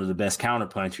Kyle is one of the best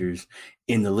counterpunchers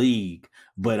in the league,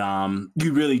 but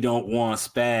you really don't want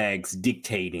Spags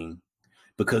dictating,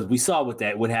 because we saw what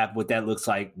that looks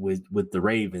like with the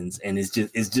Ravens, and it's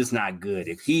just not good.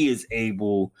 If he is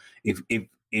able,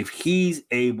 if he's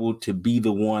able to be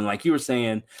the one, like you were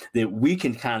saying, that we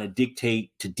can kind of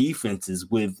dictate to defenses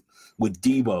with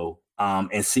Debo and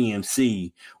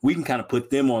CMC, we can kind of put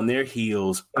them on their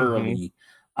heels early,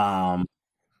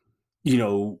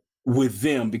 with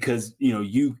them, because,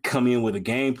 you come in with a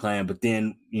game plan, but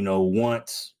then,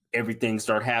 once everything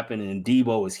start happening and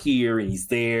Debo is here and he's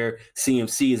there,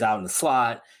 CMC is out in the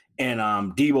slot, and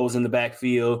Debo's in the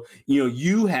backfield,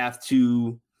 you have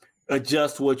to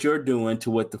adjust what you're doing to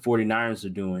what the 49ers are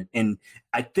doing. And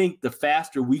I think the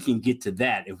faster we can get to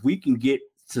that, if we can get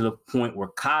to the point where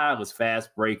Kyle is fast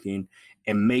breaking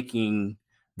and making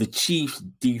the Chiefs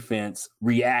defense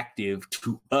reactive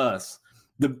to us,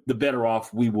 the better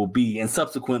off we will be. And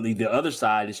subsequently, the other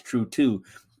side is true too.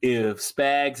 If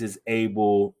Spags is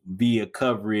able via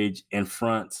coverage and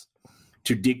fronts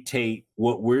to dictate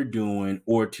what we're doing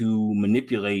or to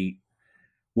manipulate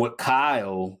what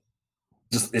Kyle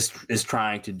just is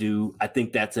trying to do, I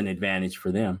think that's an advantage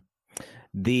for them.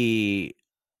 The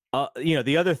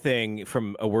other thing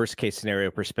from a worst case scenario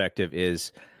perspective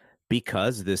is,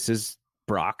 because this is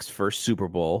Brock's first Super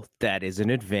Bowl, that is an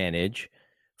advantage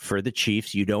for the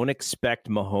Chiefs. You don't expect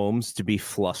Mahomes to be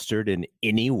flustered in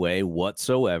any way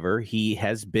whatsoever. He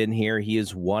has been here. He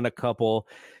has won a couple.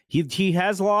 He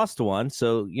has lost one.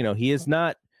 So, he is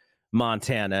not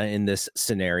Montana in this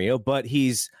scenario, but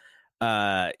he's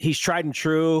tried and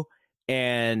true,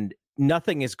 and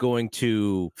nothing is going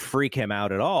to freak him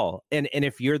out at all. And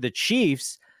if you're the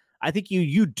Chiefs, I think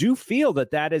you do feel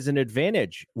that is an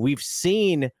advantage. We've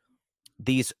seen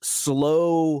these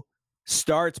slow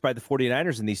starts by the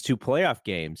 49ers in these two playoff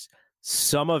games.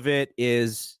 Some of it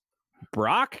is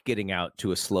Brock getting out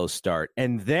to a slow start,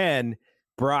 and then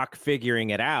Brock figuring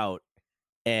it out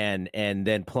and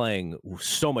then playing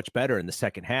so much better in the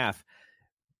second half.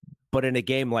 But in a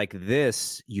game like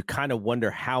this, you kind of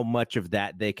wonder how much of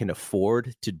that they can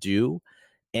afford to do.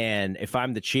 And if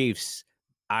I'm the Chiefs,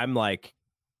 I'm like,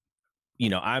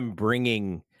 I'm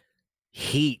bringing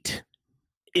heat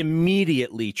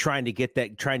immediately, trying to get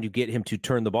him to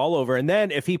turn the ball over. And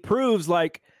then if he proves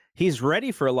like he's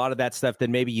ready for a lot of that stuff,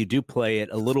 then maybe you do play it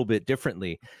a little bit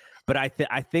differently. But I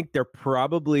think they're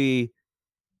probably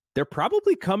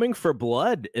coming for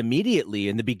blood immediately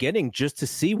in the beginning, just to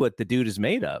see what the dude is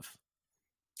made of.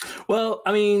 Well,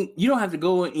 I mean, you don't have to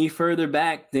go any further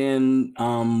back than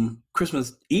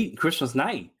Christmas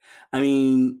night. I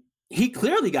mean, he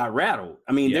clearly got rattled.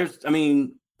 I mean,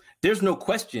 there's no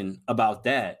question about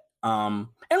that. And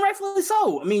rightfully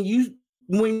so. I mean,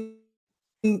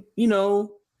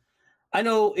 I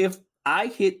know if I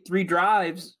hit 3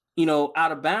 drives,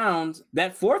 out of bounds,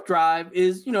 that 4th drive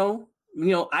is,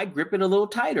 I grip it a little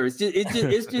tighter. It's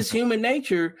just human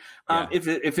nature.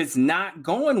 If it's not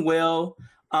going well,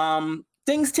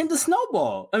 things tend to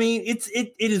snowball. I mean,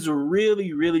 it is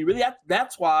really, really, really,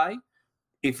 that's why,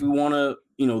 if we want to,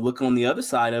 look on the other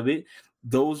side of it,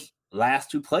 those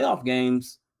last 2 playoff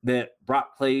games that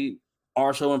Brock played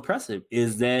are so impressive,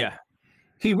 is that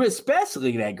he,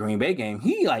 especially that Green Bay game,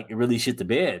 he like really shit the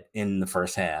bed in the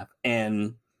first half.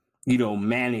 And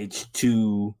managed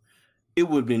to, it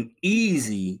would have been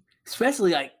easy,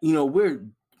 especially like, we're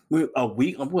a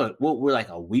week, we're like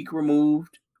a week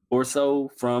removed or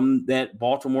so from that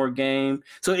Baltimore game.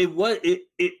 So it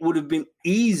would have been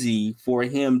easy for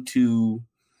him to,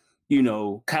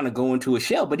 kind of go into a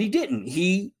shell, but he didn't.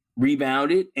 He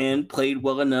rebounded and played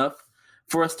well enough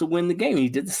for us to win the game. He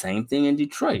did the same thing in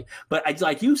Detroit. But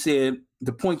like you said,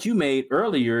 the point you made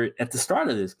earlier at the start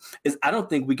of this is I don't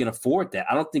think we can afford that.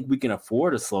 I don't think we can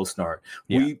afford a slow start.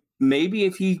 Yeah. Maybe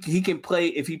if he can play,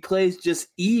 if he plays just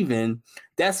even,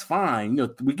 that's fine.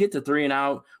 We get to 3 and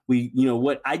out.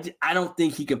 I don't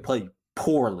think he can play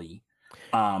poorly.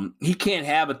 He can't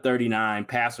have a 39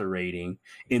 passer rating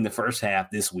in the first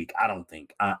half this week. I don't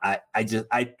think. I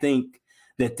think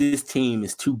that this team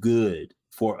is too good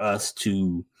for us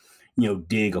to,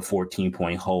 dig a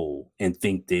 14-point hole and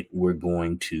think that we're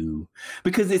going to.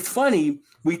 Because it's funny,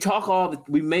 we talk all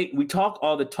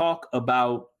the talk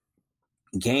about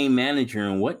game manager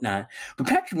and whatnot, but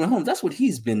Patrick Mahomes, that's what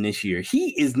he's been this year.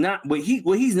 He is not what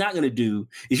he's not going to do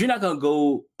is you're not going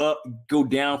to go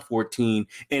down 14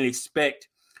 and expect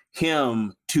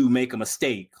him to make a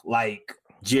mistake like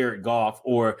Jared Goff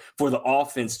or for the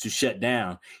offense to shut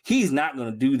down. He's not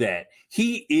going to do that.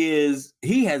 He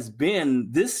has been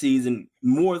this season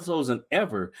more so than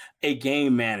ever a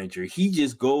game manager. He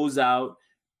just goes out,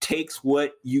 takes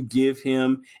what you give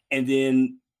him, and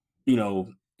then,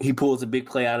 he pulls a big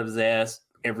play out of his ass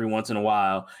every once in a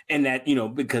while. And that,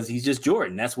 because he's just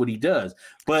Jordan, that's what he does.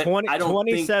 But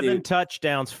 27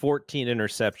 touchdowns, 14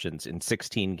 interceptions in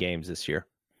 16 games this year.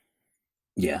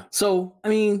 Yeah. So,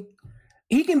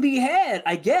 he can be had,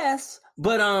 I guess,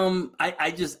 but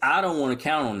I don't want to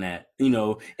count on that,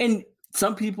 and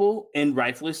some people, and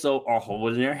rightfully so, are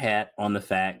holding their hat on the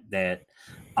fact that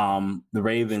the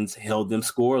Ravens held them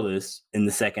scoreless in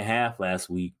the second half last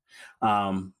week.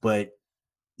 But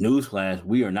newsflash,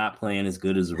 we are not playing as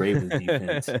good as the Ravens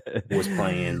defense was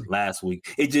playing last week.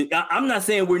 I'm not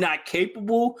saying we're not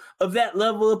capable of that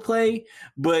level of play,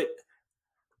 but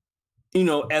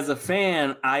as a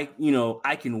fan, I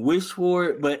can wish for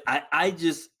it, but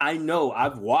I know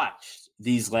I've watched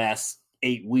these last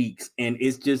 8 weeks, and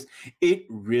it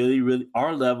really,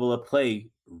 our level of play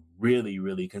really,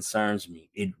 really concerns me.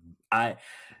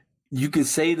 You can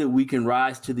say that we can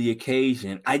rise to the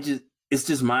occasion. It's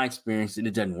just my experience that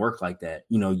it doesn't work like that.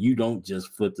 You don't just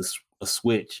flip a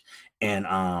switch and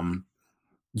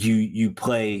you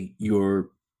play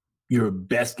your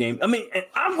best game.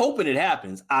 I'm hoping it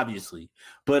happens, obviously,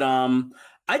 but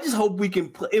I just hope we can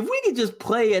play. If we could just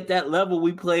play at that level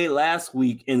we played last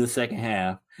week in the second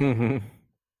half,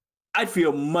 I'd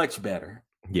feel much better.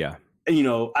 Yeah.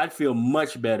 I'd feel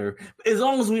much better as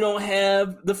long as we don't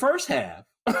have the first half.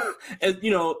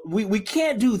 We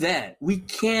can't do that. We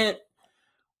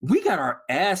got our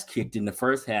ass kicked in the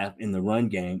first half in the run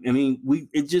game.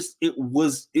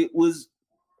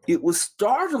 It was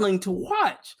startling to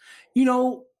watch.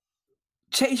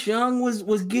 Chase Young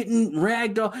was getting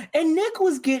ragged off, and Nick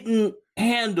was getting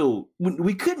handled.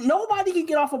 Nobody could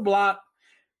get off a block.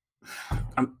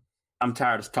 I'm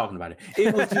tired of talking about it.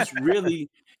 It was just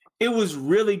it was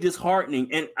really disheartening.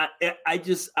 And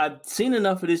I've seen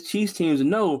enough of this Chiefs team to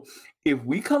know if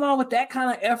we come out with that kind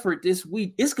of effort this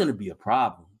week, it's going to be a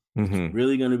problem. It's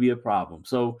really going to be a problem.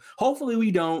 So hopefully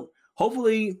we don't.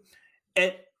 Hopefully,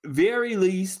 at very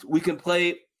least, we can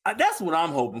play. That's what I'm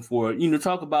hoping for.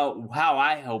 Talk about how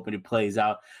I hope it plays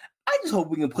out. I just hope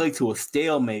we can play to a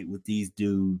stalemate with these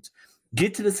dudes,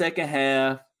 get to the second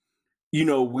half,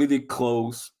 with it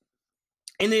close,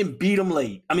 and then beat them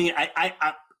late.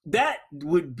 I that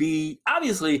would be,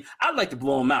 obviously, I'd like to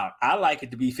blow them out. I like it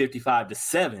to be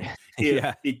 55-7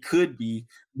 if it could be,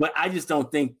 but I just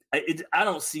don't think I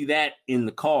don't see that in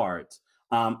the cards.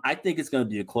 I think it's going to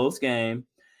be a close game,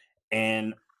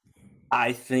 and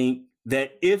I think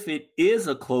that if it is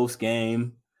a close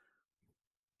game,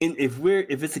 and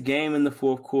if it's a game in the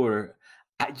fourth quarter,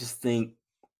 I just think,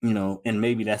 and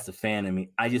maybe that's the fan in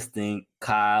me, I just think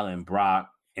Kyle and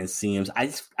Brock and Sims, I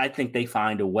think they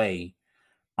find a way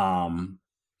to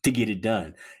get it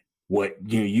done. What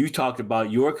you talked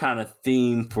about, your kind of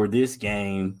theme for this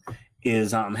game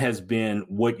is has been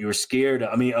what you're scared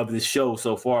of. Of the show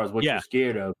so far is what you're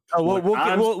scared of. Oh,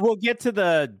 we'll get to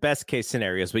the best case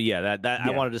scenarios, but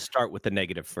I wanted to start with the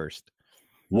negative first.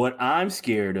 What I'm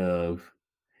scared of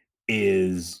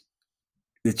is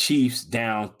the Chiefs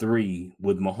down 3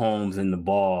 with Mahomes in the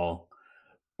ball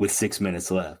with 6 minutes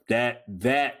left. That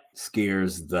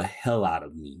scares the hell out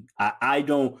of me. I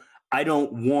don't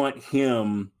want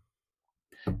him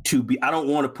to be. I don't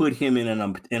want to put him in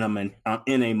a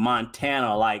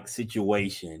Montana-like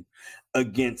situation.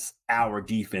 against our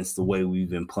defense the way we've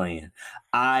been playing.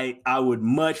 I would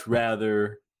much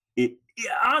rather it.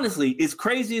 Honestly, as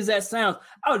crazy as that sounds,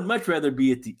 I would much rather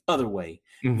be it the other way.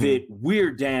 That we're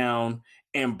down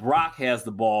and Brock has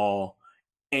the ball,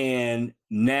 and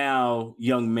now,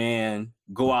 young man,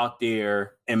 go out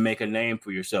there and make a name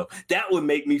for yourself. That would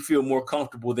make me feel more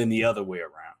comfortable than the other way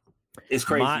around. As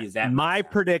crazy as that. My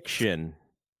prediction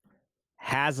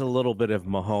has a little bit of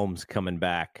Mahomes coming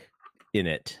back in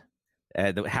it.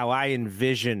 How I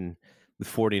envision the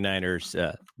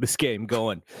 49ers, this game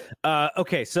going.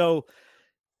 Okay, so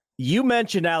you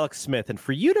mentioned Alex Smith, and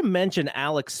for you to mention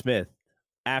Alex Smith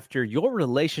after your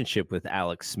relationship with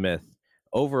Alex Smith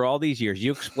over all these years,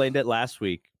 you explained it last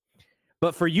week,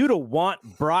 but for you to want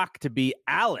Brock to be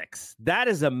Alex, that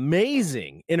is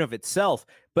amazing in of itself.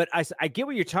 But I get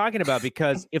what you're talking about,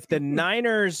 because if the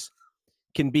Niners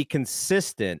can be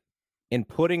consistent in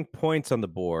putting points on the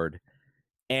board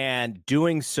and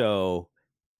doing so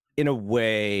in a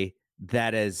way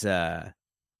that is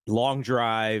long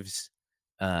drives,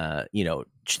 third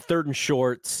and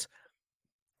shorts,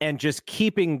 and just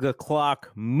keeping the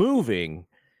clock moving,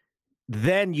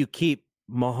 then you keep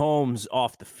Mahomes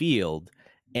off the field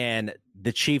and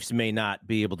the Chiefs may not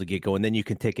be able to get going. Then you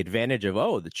can take advantage of,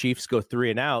 the Chiefs go 3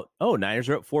 and out. Niners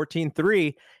are up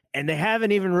 14-3, and they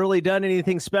haven't even really done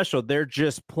anything special. They're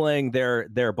just playing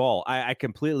their ball. I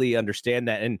completely understand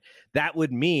that. And that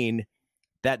would mean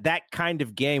that kind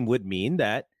of game would mean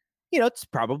that, it's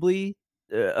probably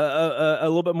a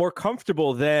little bit more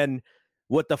comfortable than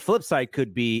what the flip side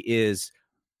could be is,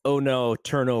 oh no,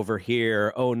 turnover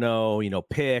here. Oh no,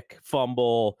 pick,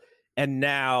 fumble. And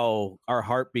now our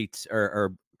heartbeats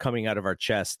are coming out of our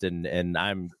chest and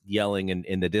I'm yelling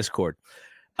in the Discord.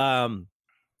 I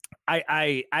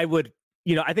would,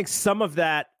 I think some of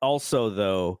that also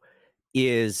though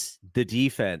is the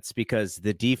defense, because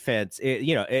the defense,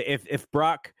 if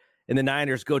Brock and the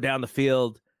Niners go down the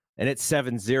field and it's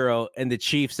 7-0 and the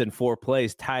Chiefs in 4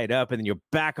 plays tie it up and then you're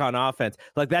back on offense,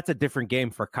 like that's a different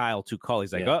game for Kyle to call.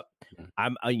 He's like,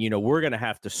 we're going to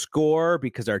have to score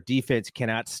because our defense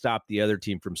cannot stop the other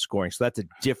team from scoring. So that's a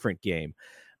different game.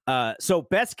 So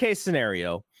best case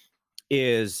scenario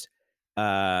is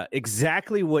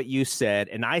exactly what you said.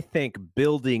 And I think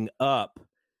building up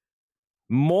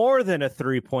more than a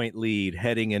 3-point lead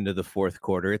heading into the fourth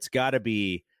quarter, it's got to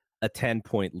be a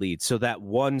 10-point lead. So that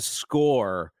one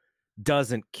score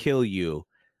doesn't kill you,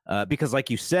 because like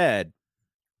you said,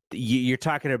 you're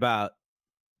talking about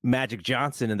Magic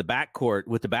Johnson in the backcourt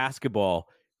with the basketball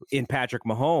in Patrick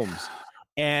Mahomes.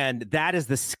 And that is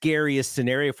the scariest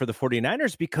scenario for the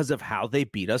 49ers because of how they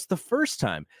beat us the first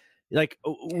time. Like,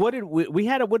 what did we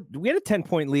had a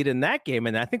 10-point lead in that game,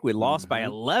 and I think we lost by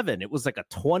 11. It was like a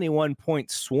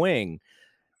 21-point swing.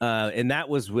 And that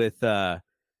was with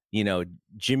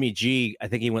Jimmy G. I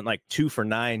think he went like 2 for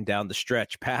 9 down the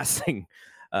stretch passing.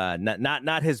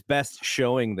 Not his best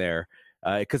showing there.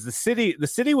 Because the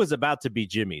city was about to be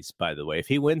Jimmy's, by the way. If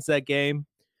he wins that game,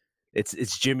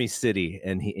 it's Jimmy's city,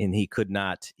 and he could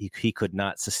not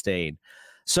sustain.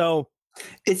 So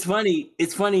it's funny.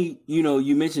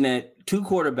 You mentioned that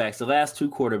the last two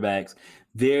quarterbacks,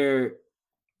 their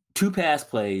 2 pass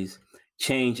plays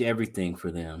change everything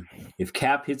for them. If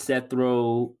Cap hits that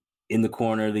throw in the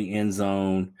corner of the end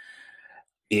zone,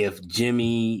 if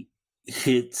Jimmy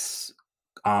hits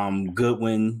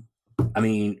Goodwin, I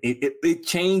mean, it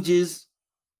changes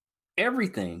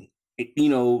everything.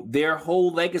 Their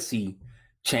whole legacy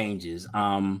changes.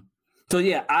 So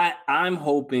yeah, I'm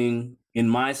hoping in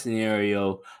my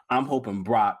scenario, I'm hoping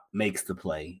Brock makes the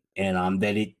play, and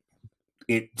that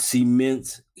it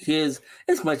cements his,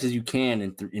 as much as you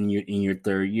can in your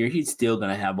third year. He's still going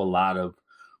to have a lot of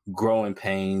growing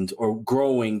pains or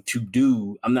growing to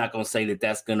do. I'm not going to say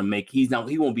that's going to make he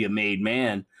won't be a made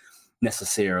man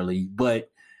necessarily, but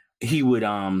he would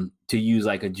to use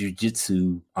like a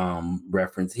jiu-jitsu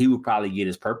reference, he would probably get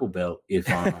his purple belt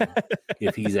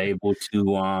if he's able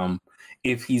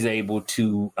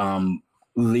to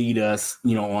lead us,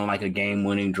 on like a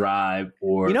game-winning drive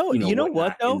or what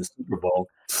though? In the Super Bowl.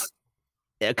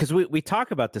 Yeah, because we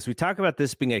talk about this. We talk about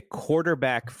this being a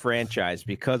quarterback franchise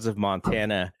because of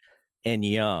Montana and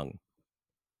Young.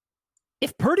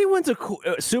 If Purdy wins a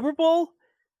Super Bowl,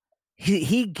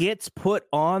 he gets put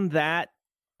on that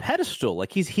pedestal.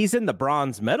 Like he's in the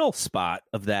bronze medal spot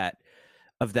of that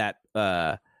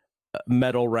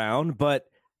medal round. But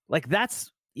like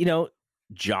that's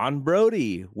John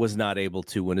Brody was not able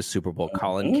to win a Super Bowl.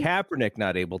 Colin Kaepernick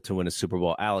not able to win a Super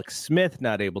Bowl. Alex Smith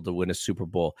not able to win a Super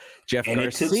Bowl. Jeff Garcia.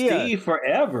 It took Steve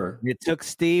forever. It took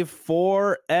Steve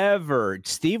forever.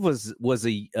 Steve was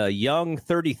a young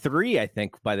 33, I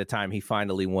think, by the time he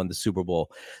finally won the Super Bowl.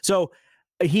 So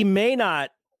he may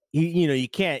not. You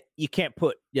can't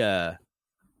put him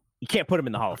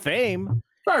in the Hall of Fame.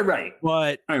 Right.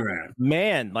 But right.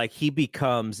 Man, like he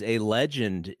becomes a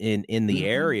legend in the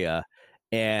area.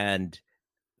 And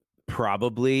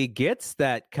probably gets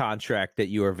that contract that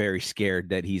you are very scared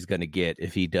that he's going to get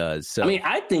if he does. So I mean,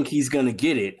 I think he's going to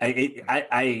get it.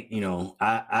 I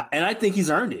think he's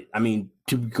earned it. I mean,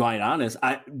 to be quite honest,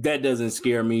 that doesn't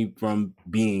scare me from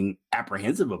being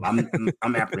apprehensive about.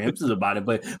 I'm apprehensive about it,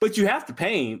 but you have to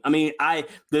pay him. I mean,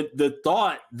 the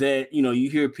thought that you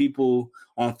hear people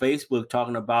on Facebook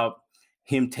talking about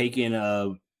him taking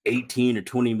a $18 or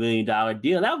 $20 million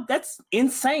deal. That's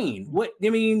insane. What I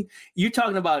mean, you're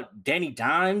talking about Danny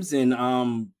Dimes and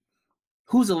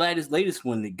who's the latest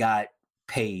one that got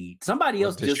paid? Somebody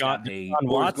else just got paid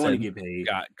or is going to get paid.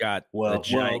 Got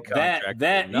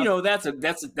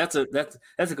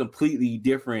that's a completely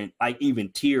different, like, even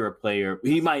tier of player.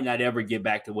 He might not ever get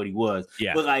back to what he was.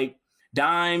 Yeah. But like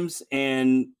Dimes,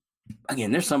 and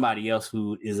again, there's somebody else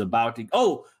who is about to.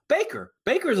 Oh, Baker.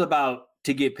 Baker's about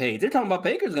to get paid. They're talking about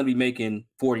Baker's going to be making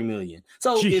 $40 million.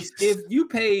 So if you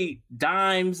pay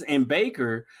Dimes and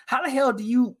Baker, how the hell do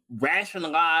you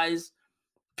rationalize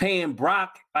paying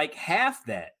Brock like half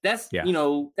that? That's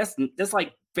that's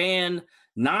like fan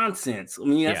nonsense. I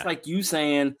mean, that's like you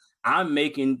saying I'm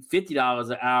making $50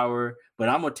 an hour, but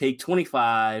I'm gonna take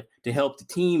 25 to help the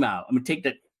team out. I'm gonna take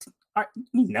that. Are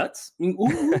you nuts? I mean,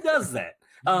 who does that?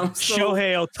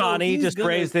 Shohei Ohtani just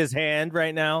raised his hand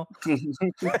right now. No,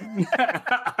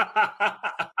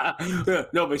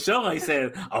 but Shohei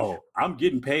said, "Oh, I'm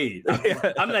getting paid.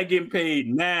 I'm not getting paid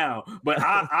now, but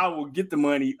I will get the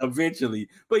money eventually."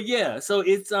 But yeah, so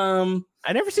it's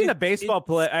I never seen a baseball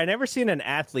play. I never seen an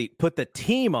athlete put the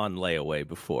team on layaway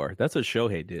before. That's what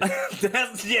Shohei did.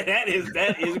 that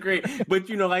is great. But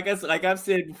like I've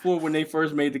said before, when they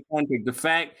first made the contract, the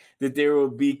fact that there will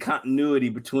be continuity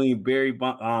between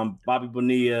Bobby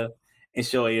Bonilla and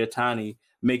Shohei Ohtani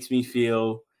makes me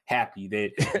feel happy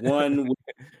that one will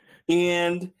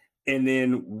end and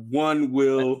then one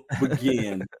will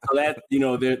begin. So that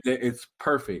it's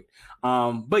perfect.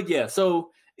 But yeah, so.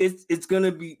 It's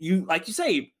gonna be like you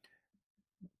say,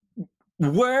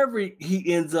 wherever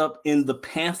he ends up in the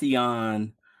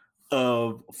pantheon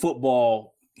of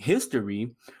football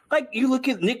history. Like you look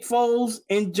at Nick Foles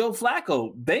and Joe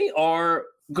Flacco, they are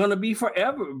gonna be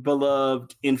forever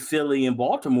beloved in Philly and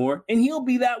Baltimore, and he'll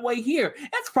be that way here.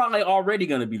 That's probably already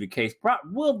gonna be the case.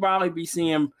 We'll probably be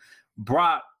seeing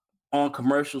Brock on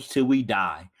commercials till we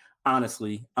die.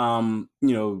 Honestly, me,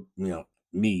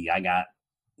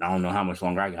 I don't know how much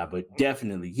longer I got, but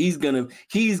definitely he's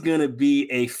gonna be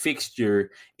a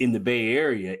fixture in the Bay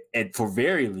Area for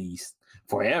very least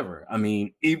forever. I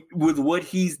mean, with what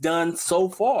he's done so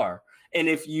far, and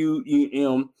if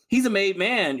he's a made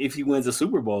man if he wins a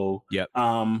Super Bowl. Yep.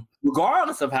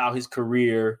 Regardless of how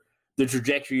the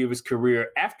trajectory of his career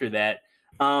after that,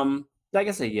 like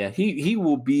I said, yeah, he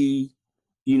will be,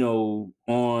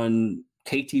 on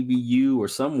KTVU or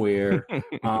somewhere.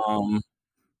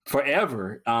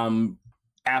 Forever.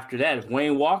 After that, if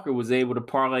Wayne Walker was able to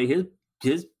parlay his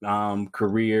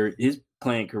career, his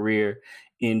playing career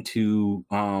into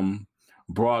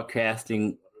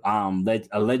broadcasting,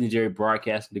 a legendary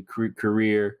broadcasting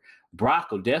career,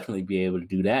 Brock will definitely be able to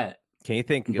do that. Can you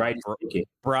think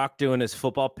Brock doing his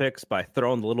football picks by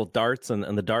throwing the little darts on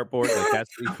the dartboard? Like that's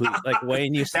like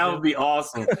Wayne used to. That would be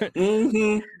awesome.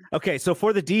 Mm-hmm. Okay, so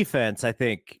for the defense, I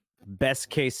think best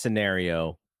case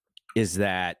scenario is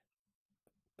that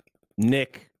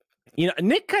Nick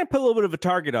kind of put a little bit of a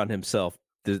target on himself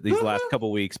these last couple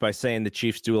of weeks by saying the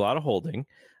Chiefs do a lot of holding.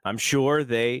 I'm sure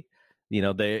they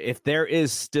if there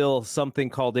is still something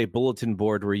called a bulletin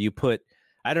board where you put,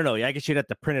 I don't know, I guess you'd have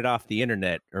to print it off the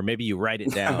internet, or maybe you write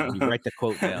it down. You write the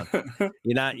quote down.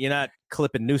 You're not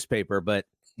clipping newspaper, but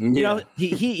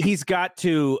he's got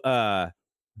to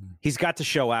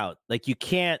show out. Like you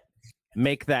can't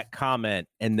make that comment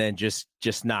and then just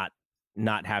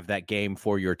not have that game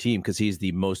for your team because he's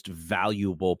the most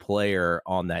valuable player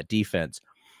on that defense.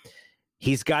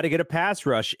 He's got to get a pass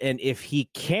rush, and if he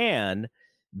can,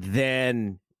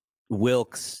 then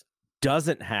Wilkes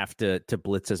doesn't have to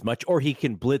blitz as much, or he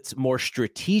can blitz more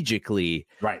strategically,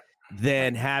 right,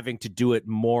 than having to do it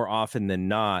more often than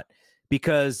not.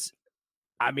 Because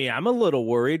I'm a little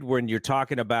worried when you're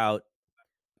talking about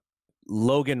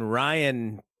Logan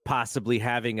Ryan possibly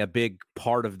having a big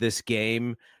part of this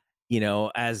game,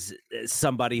 as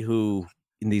somebody who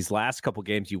in these last couple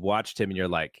games you watched him and you're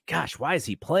like, gosh, why is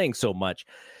he playing so much?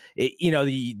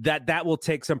 That will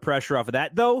take some pressure off of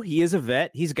that, though. He is a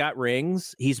vet. He's got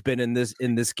rings. He's been in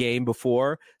this game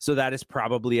before, so that is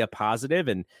probably a positive.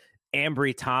 And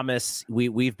Ambry Thomas,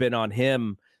 we've been on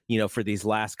him, for these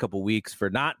last couple weeks for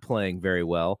not playing very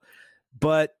well.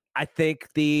 But I think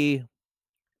the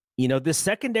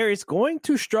secondary is going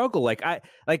to struggle.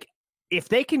 If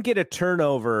they can get a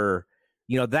turnover,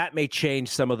 that may change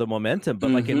some of the momentum.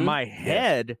 But in my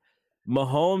head,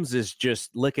 Mahomes is just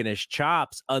licking his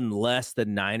chops unless the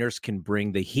Niners can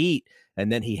bring the heat, and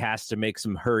then he has to make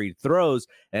some hurried throws.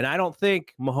 And I don't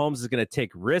think Mahomes is going to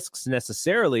take risks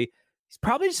necessarily. He's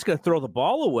probably just going to throw the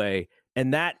ball away,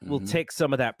 and that will take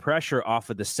some of that pressure off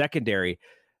of the secondary.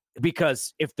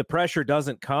 Because if the pressure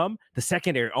doesn't come, the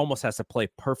secondary almost has to play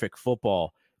perfect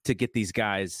football to get these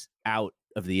guys out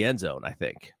of the end zone, I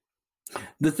think.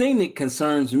 The thing that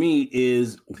concerns me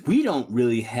is we don't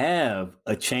really have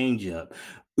a changeup.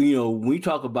 When we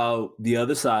talk about the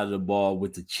other side of the ball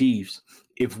with the Chiefs,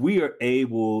 if we are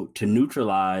able to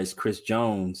neutralize Chris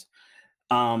Jones,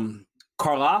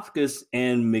 Karlaftis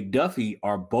and McDuffie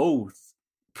are both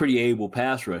pretty able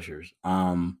pass rushers.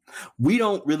 We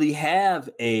don't really have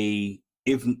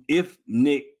if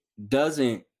Nick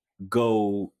doesn't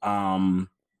go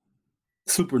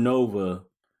supernova,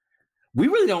 we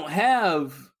really don't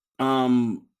have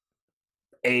a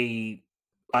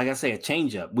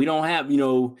changeup. We don't have,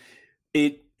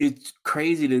 it's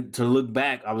crazy to look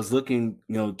back. I was looking,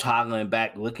 toggling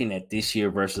back, looking at this year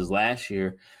versus last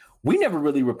year. We never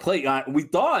really replaced. We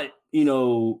thought,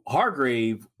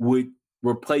 Hargrave would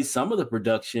replace some of the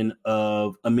production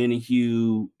of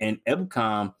Amenahue and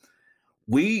Ebukam.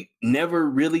 We never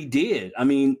really did. I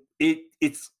mean,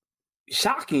 it's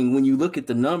shocking when you look at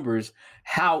the numbers,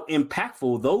 how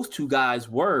impactful those two guys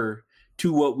were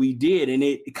to what we did. And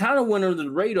it kind of went under the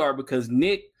radar because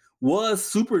Nick was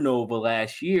supernova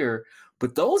last year,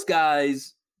 but those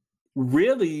guys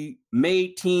really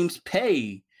made teams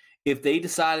pay if they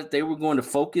decided they were going to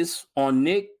focus on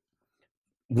Nick.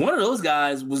 One of those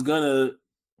guys was going to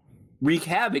wreak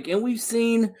havoc. And we've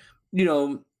seen,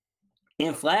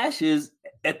 in flashes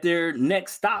at their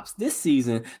next stops this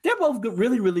season, they're both good,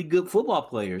 really, really good football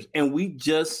players. And we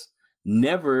just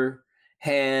never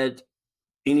had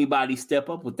anybody step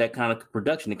up with that kind of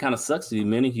production. It kind of sucks that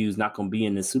Menahue's not going to be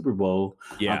in the Super Bowl.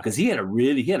 Because he had a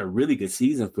really good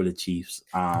season for the Chiefs.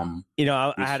 I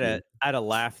had a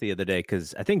laugh the other day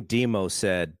because I think Demo was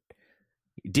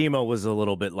a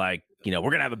little bit like, we're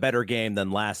going to have a better game than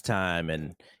last time.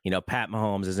 And, Pat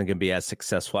Mahomes isn't going to be as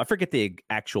successful. I forget the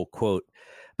actual quote.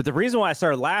 But the reason why I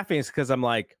started laughing is because I'm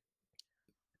like,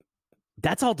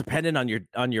 that's all dependent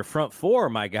on your front four,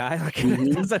 my guy. Like,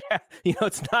 it doesn't have,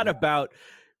 it's not about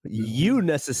you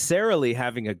necessarily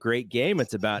having a great game.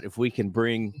 It's about if we can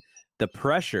bring the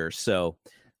pressure. So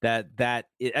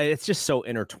it's just so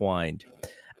intertwined.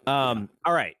 All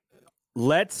right,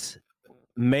 let's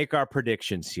make our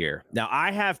predictions here. Now,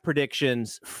 I have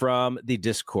predictions from the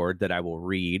Discord that I will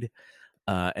read.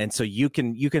 And so you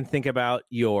can think about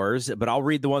yours, but I'll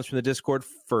read the ones from the Discord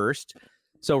first.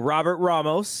 So Robert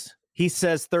Ramos, he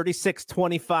says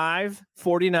 36-25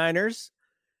 49ers.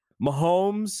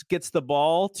 Mahomes gets the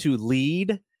ball to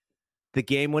lead the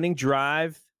game-winning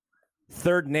drive.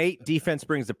 3rd and 8, defense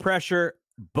brings the pressure.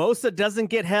 Bosa doesn't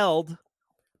get held.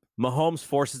 Mahomes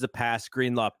forces a pass.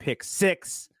 Greenlaw picks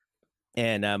 6.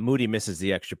 And Moody misses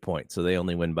the extra point, so they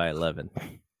only win by 11.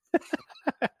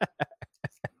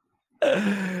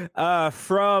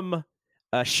 From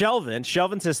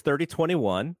Shelvin says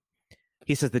 30-21.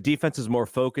 He says the defense is more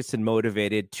focused and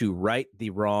motivated to right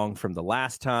the wrong from the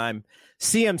last time.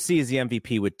 CMC is the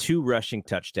MVP with 2 rushing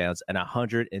touchdowns and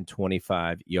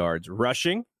 125 yards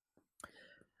rushing.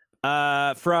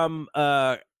 From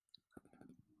I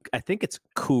think it's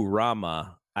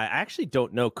Kurama. I actually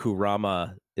don't know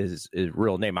Kurama is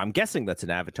real name. I'm guessing that's an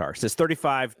avatar. It says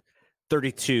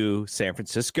 35-32 San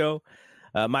Francisco.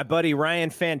 My buddy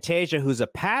Ryan Fantasia, who's a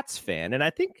Pats fan, and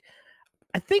I think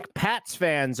Pats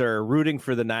fans are rooting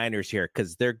for the Niners here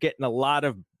because they're getting a lot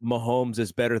of Mahomes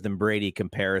is better than Brady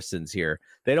comparisons here.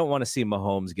 They don't want to see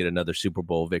Mahomes get another Super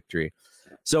Bowl victory.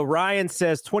 So Ryan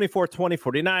says 24-20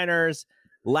 49ers.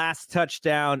 Last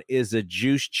touchdown is a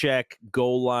juice check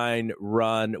goal line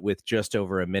run with just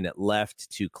over a minute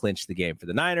left to clinch the game for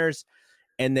the Niners.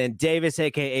 And then Davis,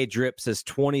 a.k.a. Drip, says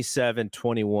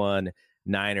 27-21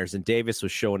 Niners. And Davis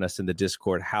was showing us in the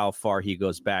Discord how far he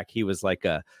goes back. He was like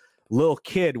a little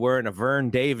kid wearing a Vern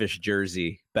Davis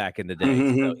jersey back in the day.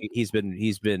 Mm-hmm. So he's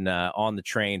been on the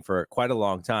train for quite a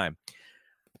long time.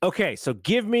 Okay, so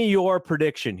give me your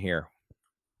prediction here.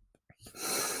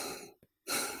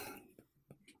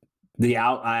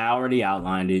 I already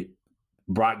outlined it.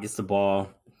 Brock gets the ball.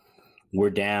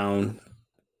 We're down.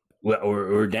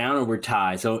 We're down or we're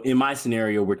tied. So in my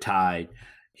scenario, we're tied.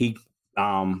 He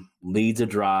leads a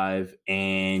drive,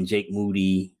 and Jake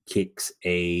Moody kicks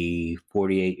a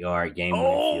 48-yard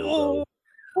game-winning field goal.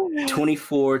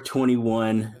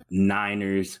 24-21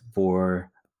 Niners for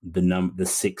the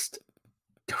sixth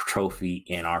trophy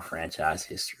in our franchise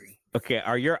history. Okay,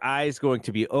 are your eyes going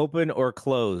to be open or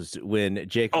closed when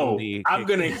Jake Moody? I'll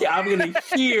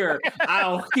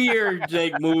hear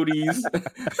Jake Moody's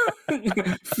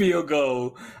field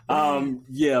goal.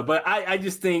 But I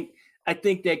just think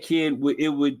that kid it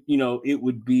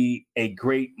would be a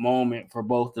great moment for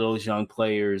both of those young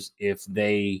players if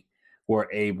they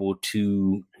were able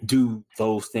to do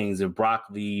those things. If Brock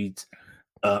leads,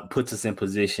 puts us in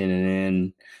position,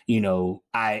 and then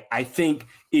I think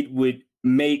it would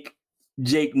make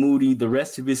Jake Moody the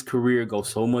rest of his career go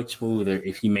so much smoother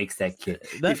if he makes that kick.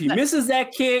 If he misses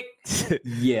that kick,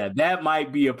 that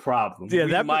might be a problem. Yeah,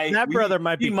 that brother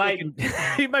might be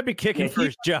kicking for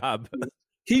his job.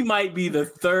 He might be the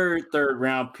third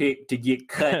round pick to get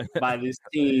cut by this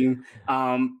team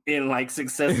in like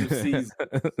successive seasons.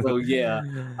 So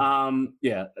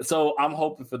So I'm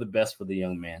hoping for the best for the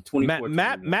young man.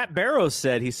 Matt Barrows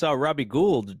said he saw Robbie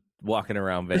Gould walking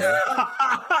around Vegas.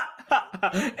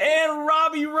 And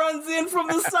Robbie runs in from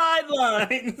the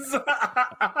sidelines.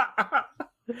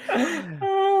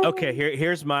 Okay,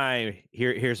 here's my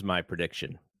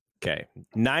prediction. Okay,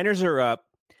 Niners are up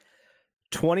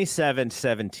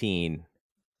 27-17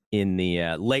 in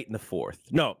the late in the fourth.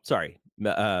 No, sorry,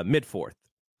 mid fourth.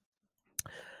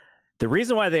 The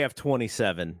reason why they have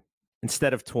 27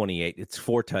 instead of 28, it's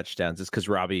 4 touchdowns, is because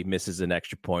Robbie misses an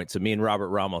extra point. So me and Robert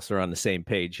Ramos are on the same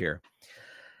page here.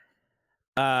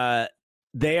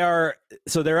 They're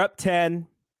up 10,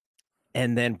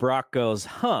 and then Brock goes,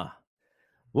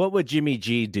 what would Jimmy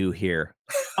G do here?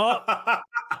 Oh,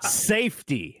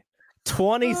 safety.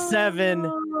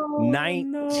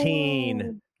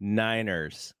 27-19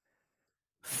 Niners.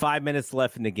 5 minutes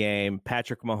left in the game.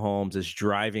 Patrick Mahomes is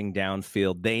driving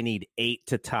downfield. They need 8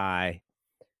 to tie.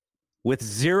 With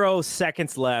 0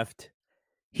 seconds left,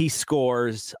 he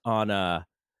scores on a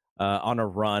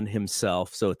run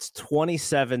himself. So it's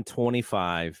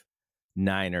 27-25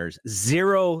 Niners.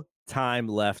 0 time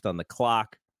left on the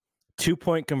clock.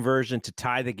 2-point conversion to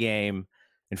tie the game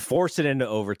and force it into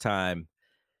overtime.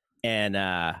 And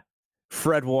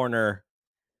Fred Warner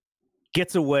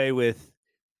gets away with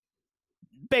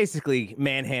basically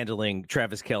manhandling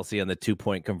Travis Kelce on the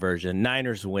 2-point conversion.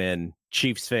 Niners win.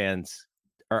 Chiefs fans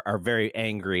are very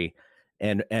angry.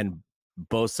 And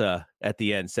Bosa at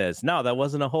the end says, no, that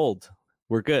wasn't a hold.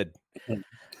 We're good.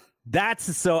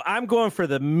 So I'm going for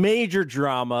the major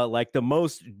drama, like the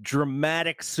most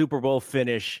dramatic Super Bowl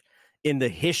finish in the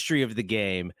history of the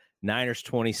game. Niners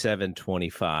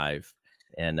 27-25.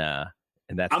 And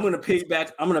that's I'm gonna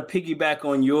piggyback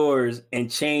on yours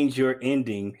and change your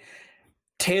ending.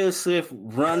 Taylor Swift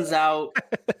runs out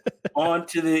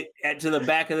onto the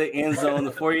back of the end zone.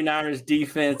 The 49ers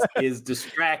defense is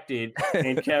distracted,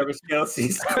 and Travis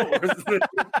Kelce scores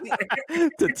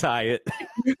to tie it.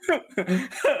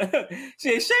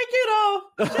 She said, shake it off.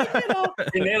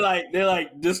 And they're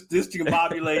like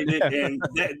discombobulated, and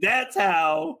that's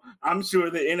how I'm sure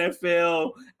the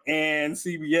NFL and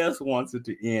CBS wants it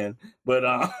to end. But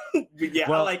I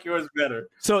like yours better.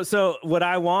 So what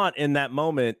I want in that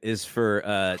moment is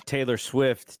for Taylor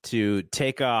Swift to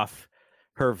take off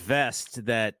her vest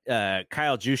that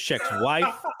Kyle Juszczyk's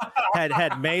wife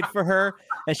had made for her,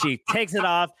 and she takes it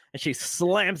off and she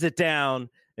slams it down,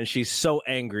 and she's so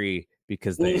angry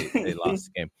because they lost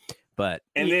the game. But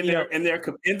then they're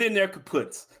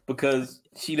kaputs because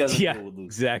she doesn't. Yeah,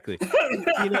 exactly.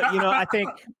 I think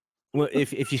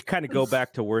if you kind of go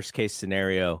back to worst case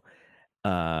scenario,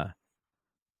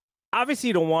 obviously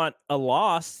you don't want a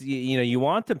loss. You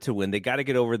want them to win. They got to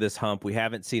get over this hump. We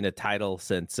haven't seen a title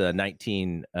since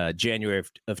January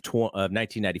of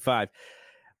 1995.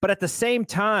 But at the same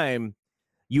time,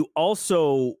 you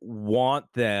also want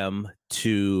them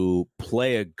to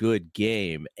play a good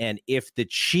game. And if the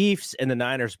Chiefs and the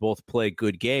Niners both play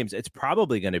good games, it's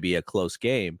probably going to be a close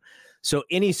game. So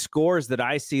any scores that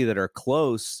I see that are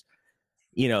close,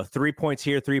 3 points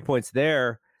here, 3 points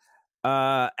there,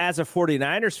 as a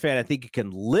 49ers fan, I think you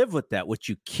can live with that. What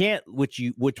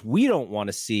we don't want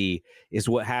to see is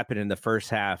what happened in the first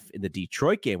half in the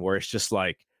Detroit game, where it's just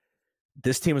like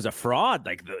this team is a fraud.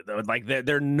 Like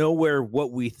they're nowhere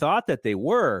what we thought that they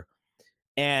were.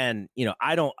 And,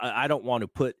 I don't want to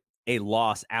put a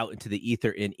loss out into the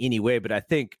ether in any way, but I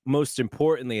think most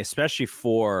importantly, especially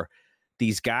for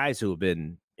these guys who've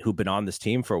been on this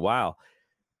team for a while,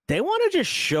 they want to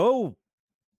just show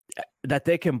that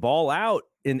they can ball out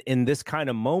in this kind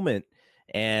of moment.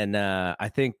 And I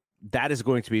think that is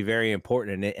going to be very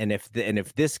important. And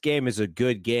if this game is a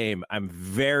good game, I'm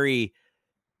very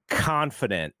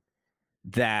confident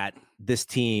that this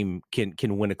team can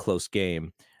win a close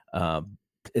game.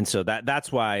 And so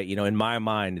that's why, in my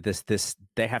mind, this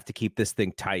they have to keep this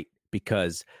thing tight,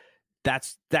 because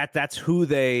that's who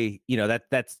they,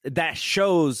 that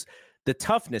shows the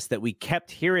toughness that we kept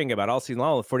hearing about all season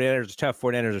long. The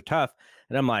 49ers are tough.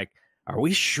 And I'm like, are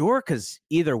we sure? Because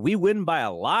either we win by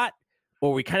a lot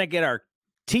or we kind of get our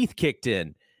teeth kicked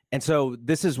in. And so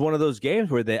this is one of those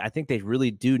games where I think they really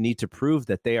do need to prove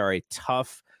that they are a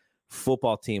tough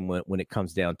football team when it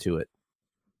comes down to it.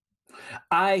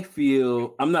 I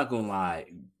feel, I'm not gonna lie,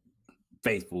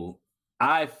 Faithful,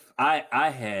 I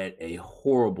had a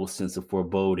horrible sense of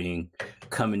foreboding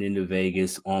coming into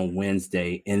Vegas on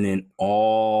Wednesday, and then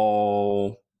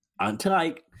until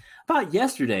like about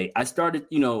yesterday, I started,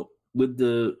 with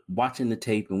the watching the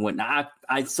tape and whatnot.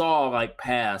 I saw like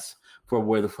paths for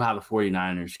how the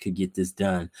 49ers could get this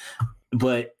done,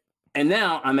 and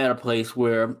now I'm at a place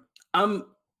where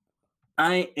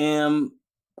I am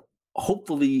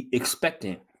hopefully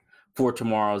expectant for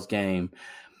tomorrow's game.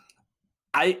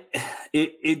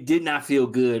 It did not feel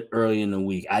good early in the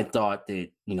week. I thought that,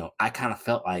 I kind of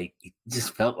felt like it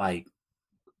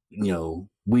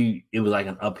was like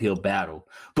an uphill battle.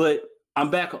 But I'm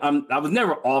back. I was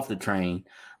never off the train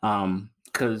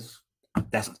because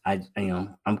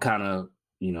I'm kind of,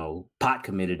 pot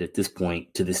committed at this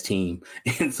point to this team.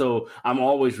 And so I'm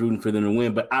always rooting for them to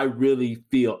win, but I really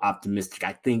feel optimistic.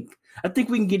 I think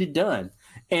we can get it done.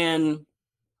 And,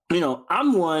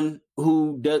 I'm one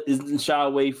who doesn't shy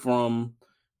away from,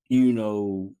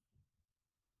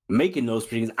 making those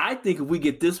predictions. I think if we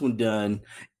get this one done,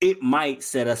 it might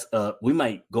set us up. We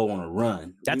might go on a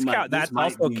run. That's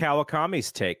also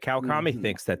Kawakami's take. Kawakami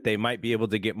thinks that they might be able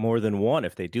to get more than one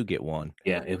if they do get one.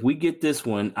 Yeah, if we get this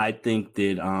one, I think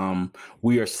that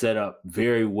we are set up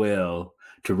very well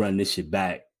to run this shit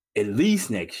back at least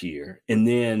next year. And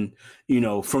then,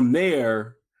 from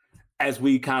there, as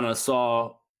we kind of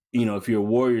saw, if you're a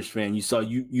Warriors fan, you saw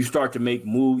you start to make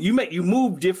moves. You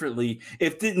move differently.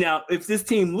 If this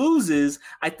team loses,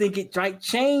 I think it might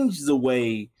change the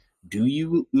way.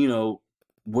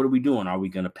 What are we doing? Are we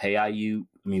going to pay IU?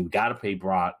 I mean, we got to pay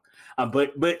Brock,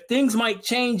 but things might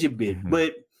change a bit. Mm-hmm.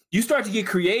 But you start to get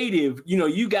creative.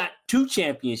 You got 2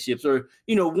 championships or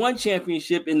one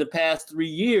championship in the past 3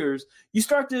 years. You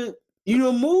start to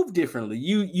move differently.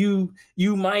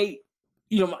 You might.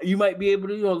 You might be able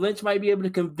to, Lynch might be able to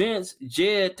convince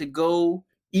Jed to go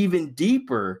even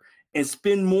deeper and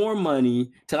spend more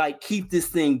money to like keep this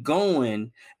thing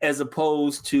going, as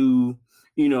opposed to,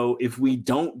 if we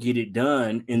don't get it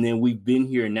done and then we've been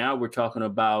here now, we're talking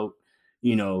about,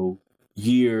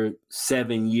 year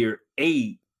 7, year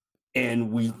 8,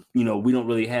 and we don't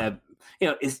really have,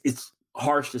 it's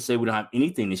harsh to say we don't have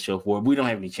anything to show for it. We don't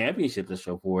have any championships to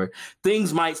show for it.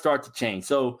 Things might start to change.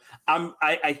 So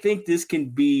I think this can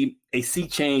be a sea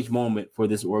change moment for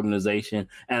this organization,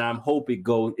 and I hope it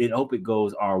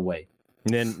goes our way.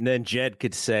 And then Jed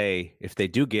could say, if they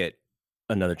do get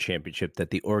another championship, that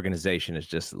the organization is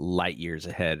just light years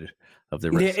ahead of the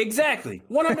rest. Yeah, exactly.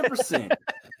 100%.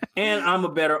 And I'm a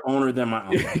better owner than my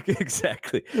owner.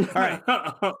 Exactly. All right.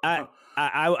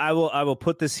 I will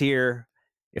put this here.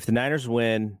 If the Niners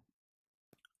win,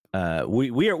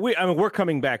 we're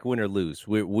coming back, win or lose.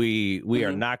 We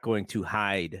are not going to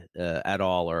hide at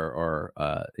all, or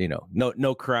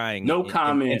no crying, no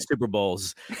comment in Super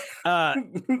Bowls.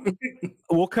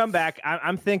 We'll come back.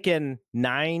 I'm thinking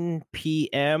 9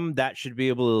 p.m. That should be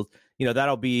able to,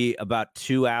 that'll be about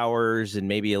 2 hours and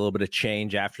maybe a little bit of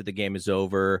change after the game is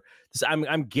over.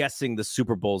 I'm guessing the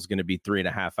Super Bowl is going to be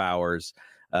 3.5 hours.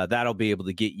 That'll be able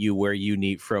to get you where you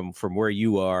need from where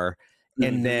you are.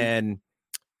 And then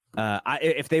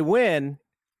if they win,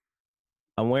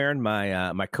 I'm wearing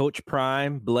my Coach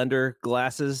Prime blender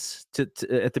glasses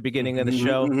at the beginning of the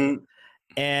show.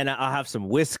 And I'll have some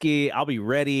whiskey. I'll be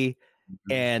ready.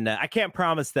 And I can't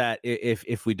promise that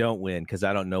if we don't win, because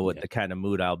I don't know what the kind of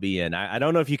mood I'll be in. I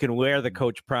don't know if you can wear the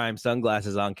Coach Prime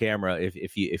sunglasses on camera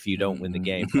if you don't win the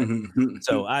game.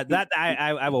 So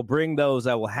I will bring those.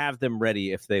 I will have them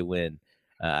ready if they win.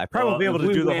 I probably will be able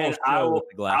to do the whole show with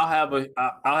the glasses.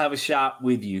 I'll have a shot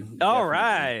with you. All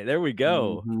right, there we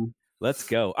go. Let's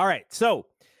go. All right. So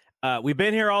we've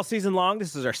been here all season long.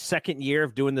 This is our second year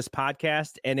of doing this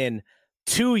podcast. And in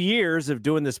 2 years of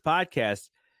doing this podcast,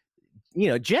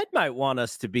 Jed might want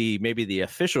us to be maybe the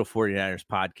official 49ers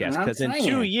podcast, because in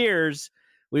 2 years,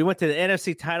 we went to the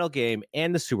NFC title game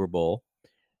and the Super Bowl.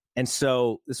 And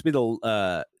so this will be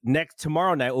the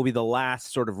tomorrow night will be the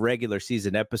last sort of regular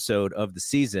season episode of the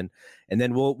season. And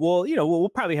then we'll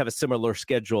probably have a similar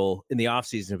schedule in the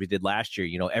offseason as we did last year,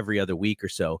 every other week or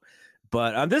so.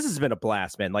 But this has been a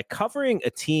blast, man. Like, covering a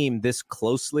team this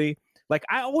closely. Like,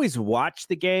 I always watch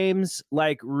the games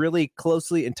like really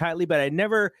closely and tightly, but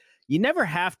you never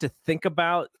have to think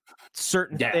about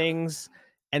certain things.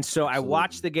 And so I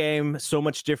watch the game so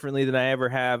much differently than I ever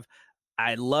have.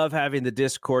 I love having the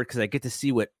Discord because I get to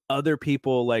see what other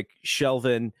people like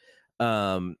Shelvin,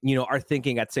 are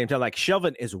thinking at the same time. Like,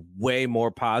 Shelvin is way more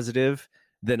positive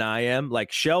than I am. Like,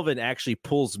 Shelvin actually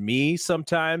pulls me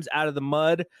sometimes out of the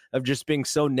mud of just being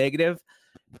so negative.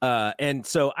 And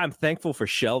so I'm thankful for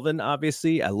Shelvin,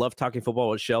 obviously. I love talking football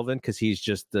with Shelvin because he's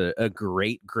just a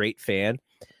great, great fan.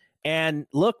 And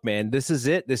look, man, this is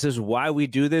it. This is why we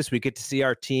do this. We get to see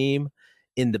our team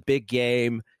in the big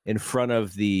game in front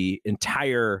of the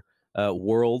entire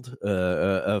world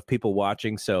of people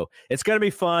watching. So it's going to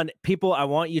be fun. People, I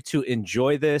want you to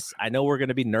enjoy this. I know we're going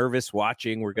to be nervous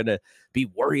watching. We're going to be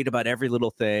worried about every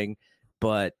little thing.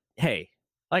 But hey,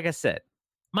 like I said,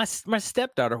 my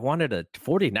stepdaughter wanted a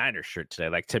 49ers shirt today.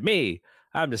 Like, to me,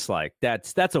 I'm just like,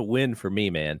 that's a win for me,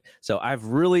 man. So I've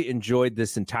really enjoyed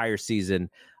this entire season.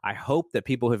 I hope that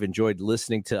people have enjoyed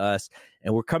listening to us.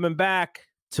 And we're coming back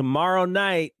tomorrow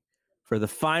night for the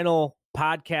final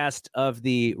podcast of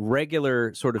the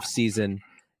regular sort of season.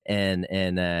 And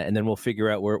then we'll figure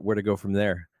out where to go from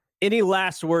there. Any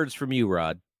last words from you,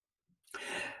 Rod?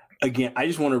 Again, I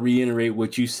just want to reiterate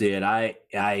what you said.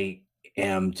 I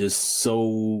am just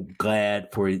so glad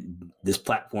for this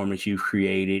platform that you've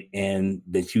created and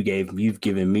that you've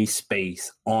given me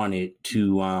space on it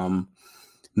to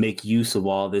make use of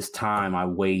all this time I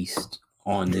waste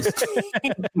on this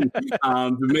team,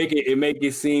 to make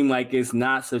it seem like it's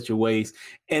not such a waste.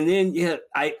 And then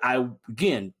I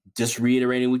again, just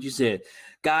reiterating what you said,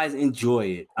 guys, enjoy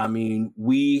it. I mean,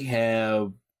 a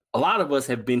lot of us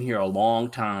have been here a long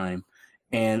time.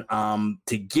 And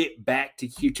to get back to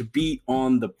here, to be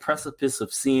on the precipice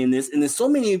of seeing this, and then so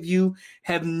many of you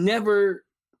have never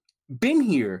been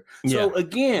here. Yeah. So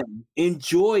again,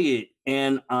 enjoy it,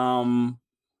 and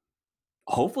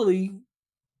hopefully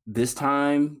this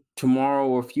time tomorrow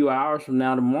or a few hours from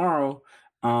now tomorrow,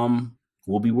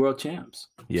 we'll be world champs.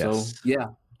 Yes. So yeah.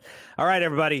 All right,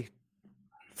 everybody.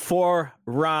 For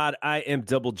Rod, I am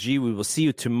Double G. We will see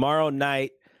you tomorrow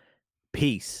night.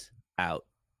 Peace out.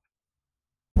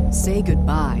 Say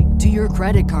goodbye to your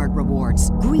credit card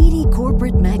rewards. Greedy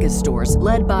corporate mega stores,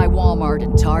 led by Walmart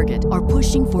and Target, are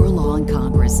pushing for a law in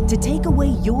Congress to take away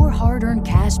your hard-earned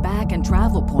cash back and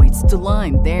travel points to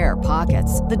line their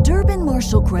pockets. The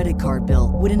Durbin-Marshall credit card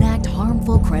bill would enact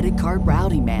harmful credit card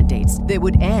routing mandates that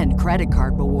would end credit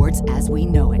card rewards as we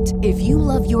know it. If you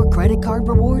love your credit card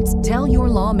rewards, tell your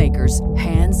lawmakers,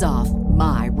 hands off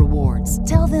my rewards.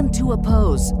 Tell them to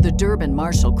oppose the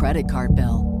Durbin-Marshall credit card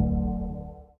bill.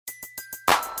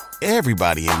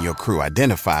 Everybody in your crew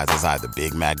identifies as either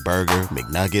Big Mac Burger,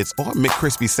 McNuggets, or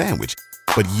McCrispy Sandwich.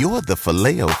 But you're the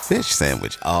Filet-O-Fish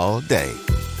Sandwich all day.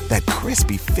 That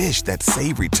crispy fish, that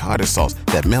savory tartar sauce,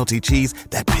 that melty cheese,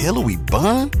 that pillowy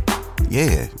bun.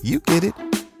 Yeah, you get it.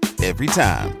 Every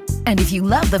time. And if you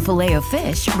love the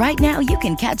Filet-O-Fish, right now you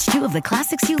can catch two of the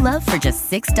classics you love for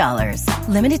just $6.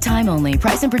 Limited time only.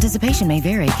 Price and participation may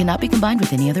vary. Cannot be combined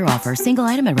with any other offer. Single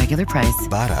item at regular price.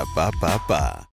 Ba-da-ba-ba-ba.